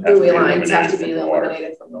lines. Buoy lines have to be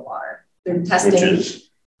eliminated from the water. They're testing. Which is...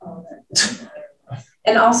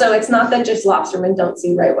 And also, it's not that just lobstermen don't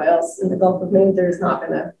see right whales in the Gulf of Maine. There's not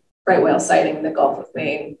been a right whale sighting in the Gulf of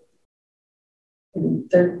Maine in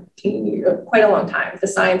 13 years, quite a long time. The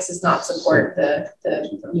science does not support the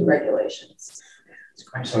new regulations.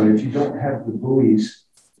 So if you don't have the buoys,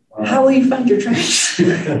 how will you find your trash?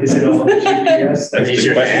 Is it on GPS? That's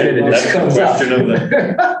the question. That's the question of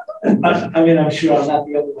the... I mean, I'm sure I'm not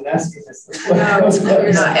the only one asking this. No,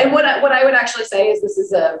 you're not. And what I would actually say is this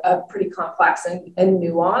is a pretty complex and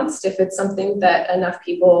nuanced. If it's something that enough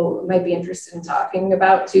people might be interested in talking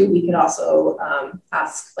about too, we could also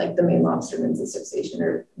ask like the Maine Lobstermen's Association,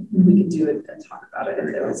 or we could do it and talk about it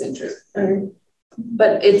if there was interest.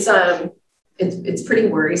 But it's pretty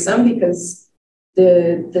worrisome because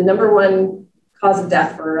the number one cause of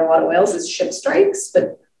death for a lot of whales is ship strikes,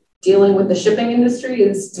 but dealing with the shipping industry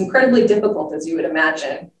is incredibly difficult, as you would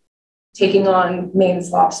imagine. Taking on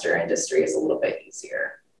Maine's lobster industry is a little bit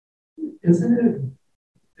easier. Isn't it?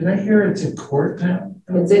 Did I hear it's in court now?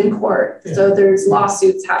 It's in court. Yeah. So there's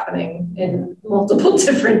lawsuits happening in multiple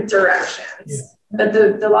different directions. Yeah. But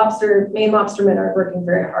the Maine lobstermen are working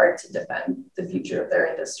very hard to defend the future of their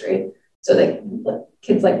industry. So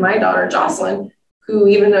kids like my daughter, Jocelyn, who,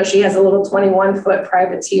 even though she has a little 21-foot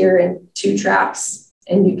privateer and 2 traps,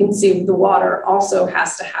 and you can see the water also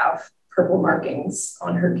has to have purple markings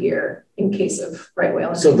on her gear in case of right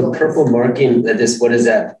whale. So the purple marking, what is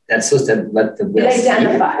that? That's supposed to let the whale It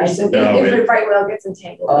identifies. If the right whale gets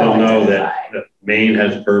entangled. They'll know that Maine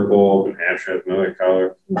has purple, New Hampshire has another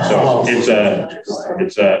color. So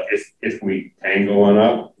if we tangle one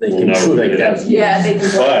up, they can know like that. Yeah, they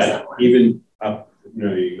can. But even up,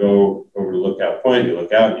 you go over to Lookout Point, you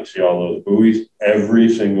look out and you see all those buoys. Every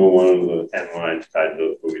single one of the 10 lines tied to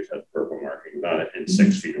those buoys has purple markings on it in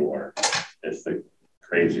 6 feet of water. It's the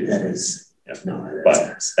craziest. That is. Yeah. No,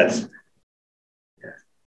 that's yeah.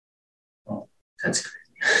 Oh, that's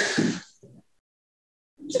crazy.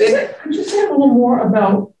 Just say a little more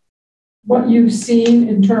about what you've seen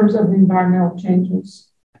in terms of environmental changes.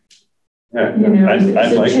 Yeah, is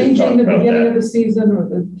I'd it like changing to talk the about beginning that. of the season or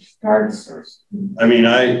the starts? Or... I mean,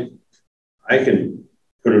 I can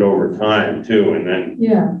put it over time too, and then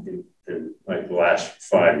in like the last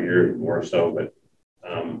 5 years more so. But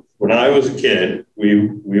when I was a kid, we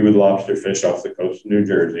would lobster fish off the coast of New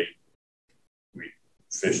Jersey. We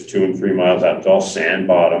fished 2 and 3 miles out. It's all sand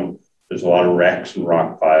bottom. There's a lot of wrecks and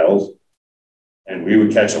rock piles, and we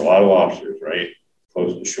would catch a lot of lobsters right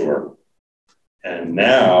close to shore. And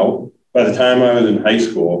now, by the time I was in high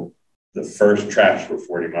school, the first traps were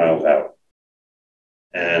 40 miles out.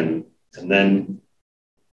 And then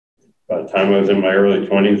by the time I was in my early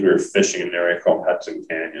 20s, we were fishing in an area called Hudson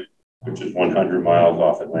Canyon, which is 100 miles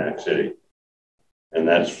off Atlantic City. And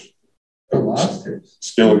that's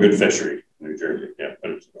still a good fishery in New Jersey. Yeah,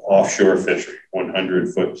 but it's an offshore fishery,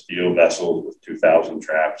 100-foot steel vessels with 2,000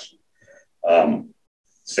 traps,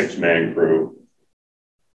 6-man crew.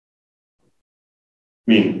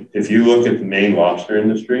 mean, if you look at the Maine lobster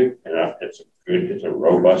industry, it's a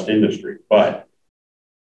robust industry, but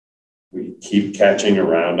we keep catching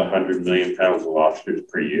around 100 million pounds of lobsters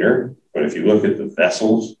per year. But if you look at the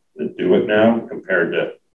vessels that do it now compared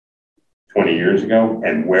to 20 years ago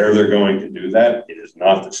and where they're going to do that, it is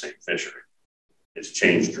not the same fishery. It's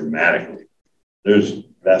changed dramatically. There's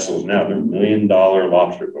vessels now, they're $1 million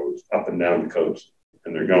lobster boats up and down the coast,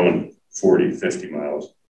 and they're going 40, 50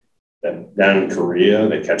 miles. Down in Korea,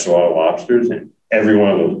 they catch a lot of lobsters, and every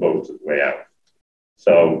one of those boats is way out.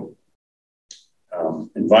 So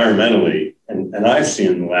environmentally, and I've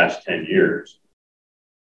seen in the last 10 years,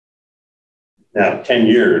 now 10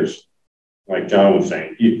 years, like John was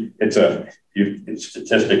saying, it's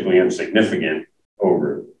statistically insignificant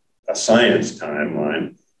over a science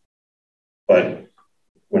timeline. But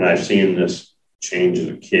when I've seen this change as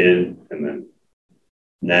a kid and then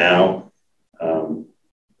now,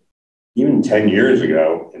 even 10 years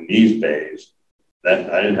ago in these bays,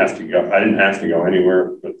 that I didn't have to go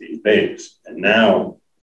anywhere but these bays. And now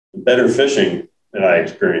the better fishing that I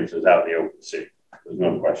experience is out in the open sea. There's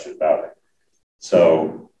no question about it.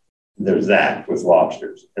 So there's that with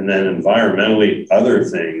lobsters. And then environmentally, other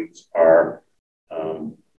things are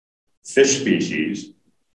fish species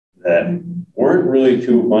that weren't really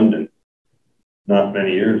too abundant not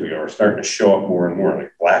many years ago are starting to show up more and more,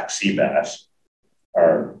 like black sea bass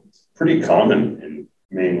are pretty common in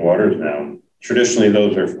Maine waters now. Traditionally,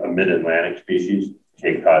 those are a mid-Atlantic species,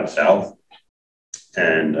 Cape Cod South.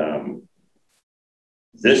 And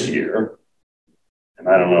this year, and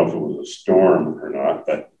I don't know if it was a storm or not,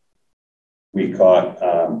 but we caught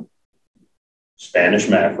Spanish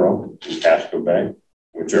mackerel in Casco Bay,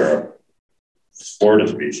 which are a Florida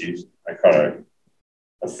species. I caught a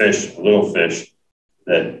little fish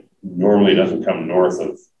that normally doesn't come north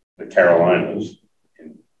of the Carolinas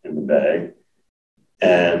in the bay.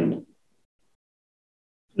 And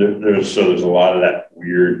there's a lot of that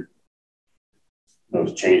weird,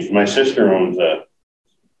 those changes. My sister owns a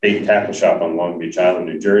bait tackle shop on Long Beach Island,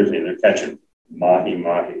 New Jersey, and they're catching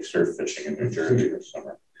mahi surf fishing in New Jersey this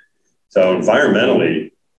summer. So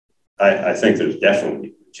environmentally, I think there's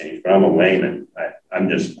definitely change, but I'm a layman. I'm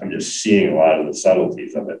just seeing a lot of the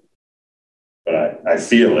subtleties of it, but I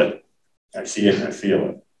feel it. I see it and I feel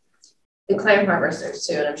it. The clam harvesters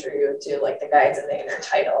too, and I'm sure you would too, like the guides in the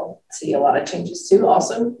intertidal, see a lot of changes too.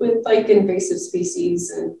 Also with like invasive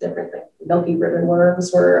species and different things. Milky ribbon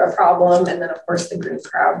worms were a problem, and then of course the green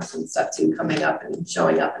crabs and stuff too coming up and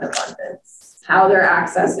showing up in abundance. How they're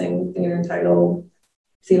accessing the intertidal,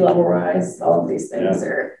 sea level rise, all of these things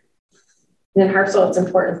are. And in Harpswell, it's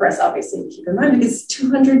important for us obviously to keep in mind because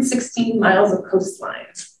 216 miles of coastline.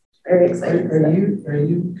 Very exciting. Are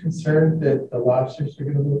you concerned that the lobsters are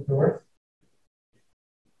going to move north?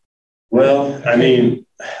 Well, I mean,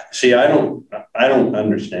 see, I don't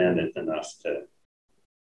understand it enough to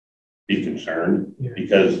be concerned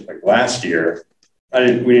because like last year,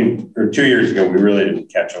 2 years ago, we really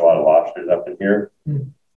didn't catch a lot of lobsters up in here.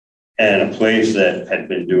 And a place that had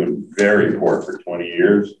been doing very poor for 20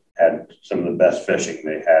 years had some of the best fishing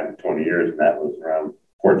they had in 20 years, and that was around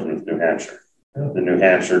Portsmouth, New Hampshire. The New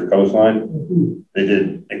Hampshire coastline, they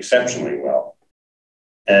did exceptionally well.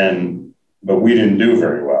 But we didn't do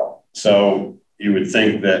very well. So you would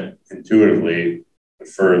think that intuitively, the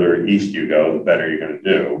further east you go, the better you're going to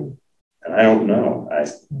do. And I don't know.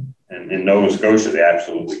 And in Nova Scotia, they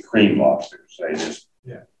absolutely cream lobsters.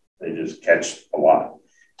 They just catch a lot.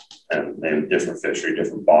 And they have a different fishery,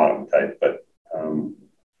 different bottom type. But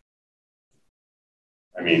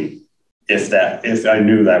I mean, if I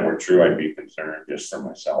knew that were true, I'd be concerned just for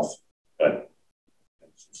myself. But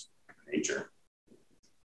it's just nature.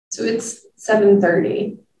 So it's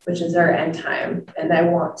 7:30, which is our end time. And I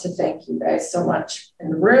want to thank you guys so much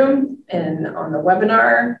in the room and on the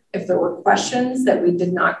webinar. If there were questions that we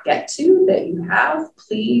did not get to that you have,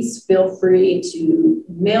 please feel free to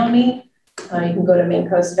email me. You can go to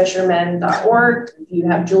maincoastfishermen.org. If you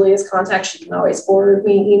have Julia's contact, she can always forward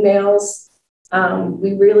me emails.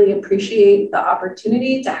 We really appreciate the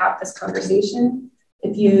opportunity to have this conversation.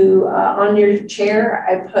 If you, on your chair,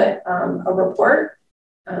 I put a report.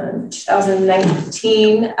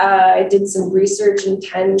 2019, I did some research in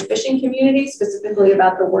 10 fishing communities, specifically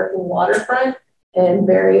about the working waterfront and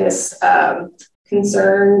various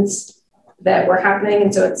concerns that were happening.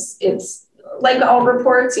 And so it's like all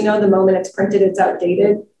reports, the moment it's printed, it's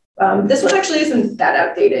outdated. This one actually isn't that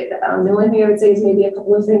outdated. The only thing I would say is maybe a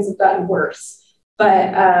couple of things have gotten worse,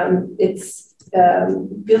 but it's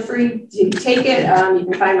feel free to take it. You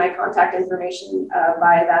can find my contact information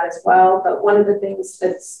via that as well. But one of the things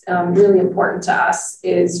that's really important to us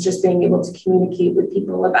is just being able to communicate with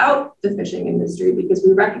people about the fishing industry, because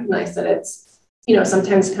we recognize that it's, you know,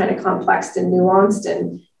 sometimes kind of complex and nuanced,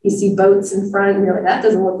 and you see boats in front and you're like, that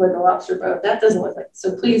doesn't look like a lobster boat. That doesn't look like,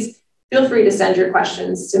 so please feel free to send your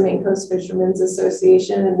questions to Maine Coast Fishermen's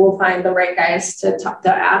Association, and we'll find the right guys to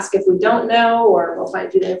ask if we don't know, or we'll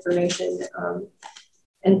find you the information.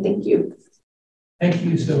 And thank you. Thank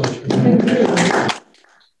you so much. Thank you.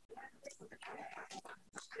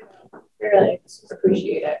 Really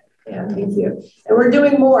appreciate it. Yeah, thank you. And we're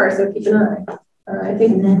doing more, so keep an eye. I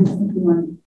think.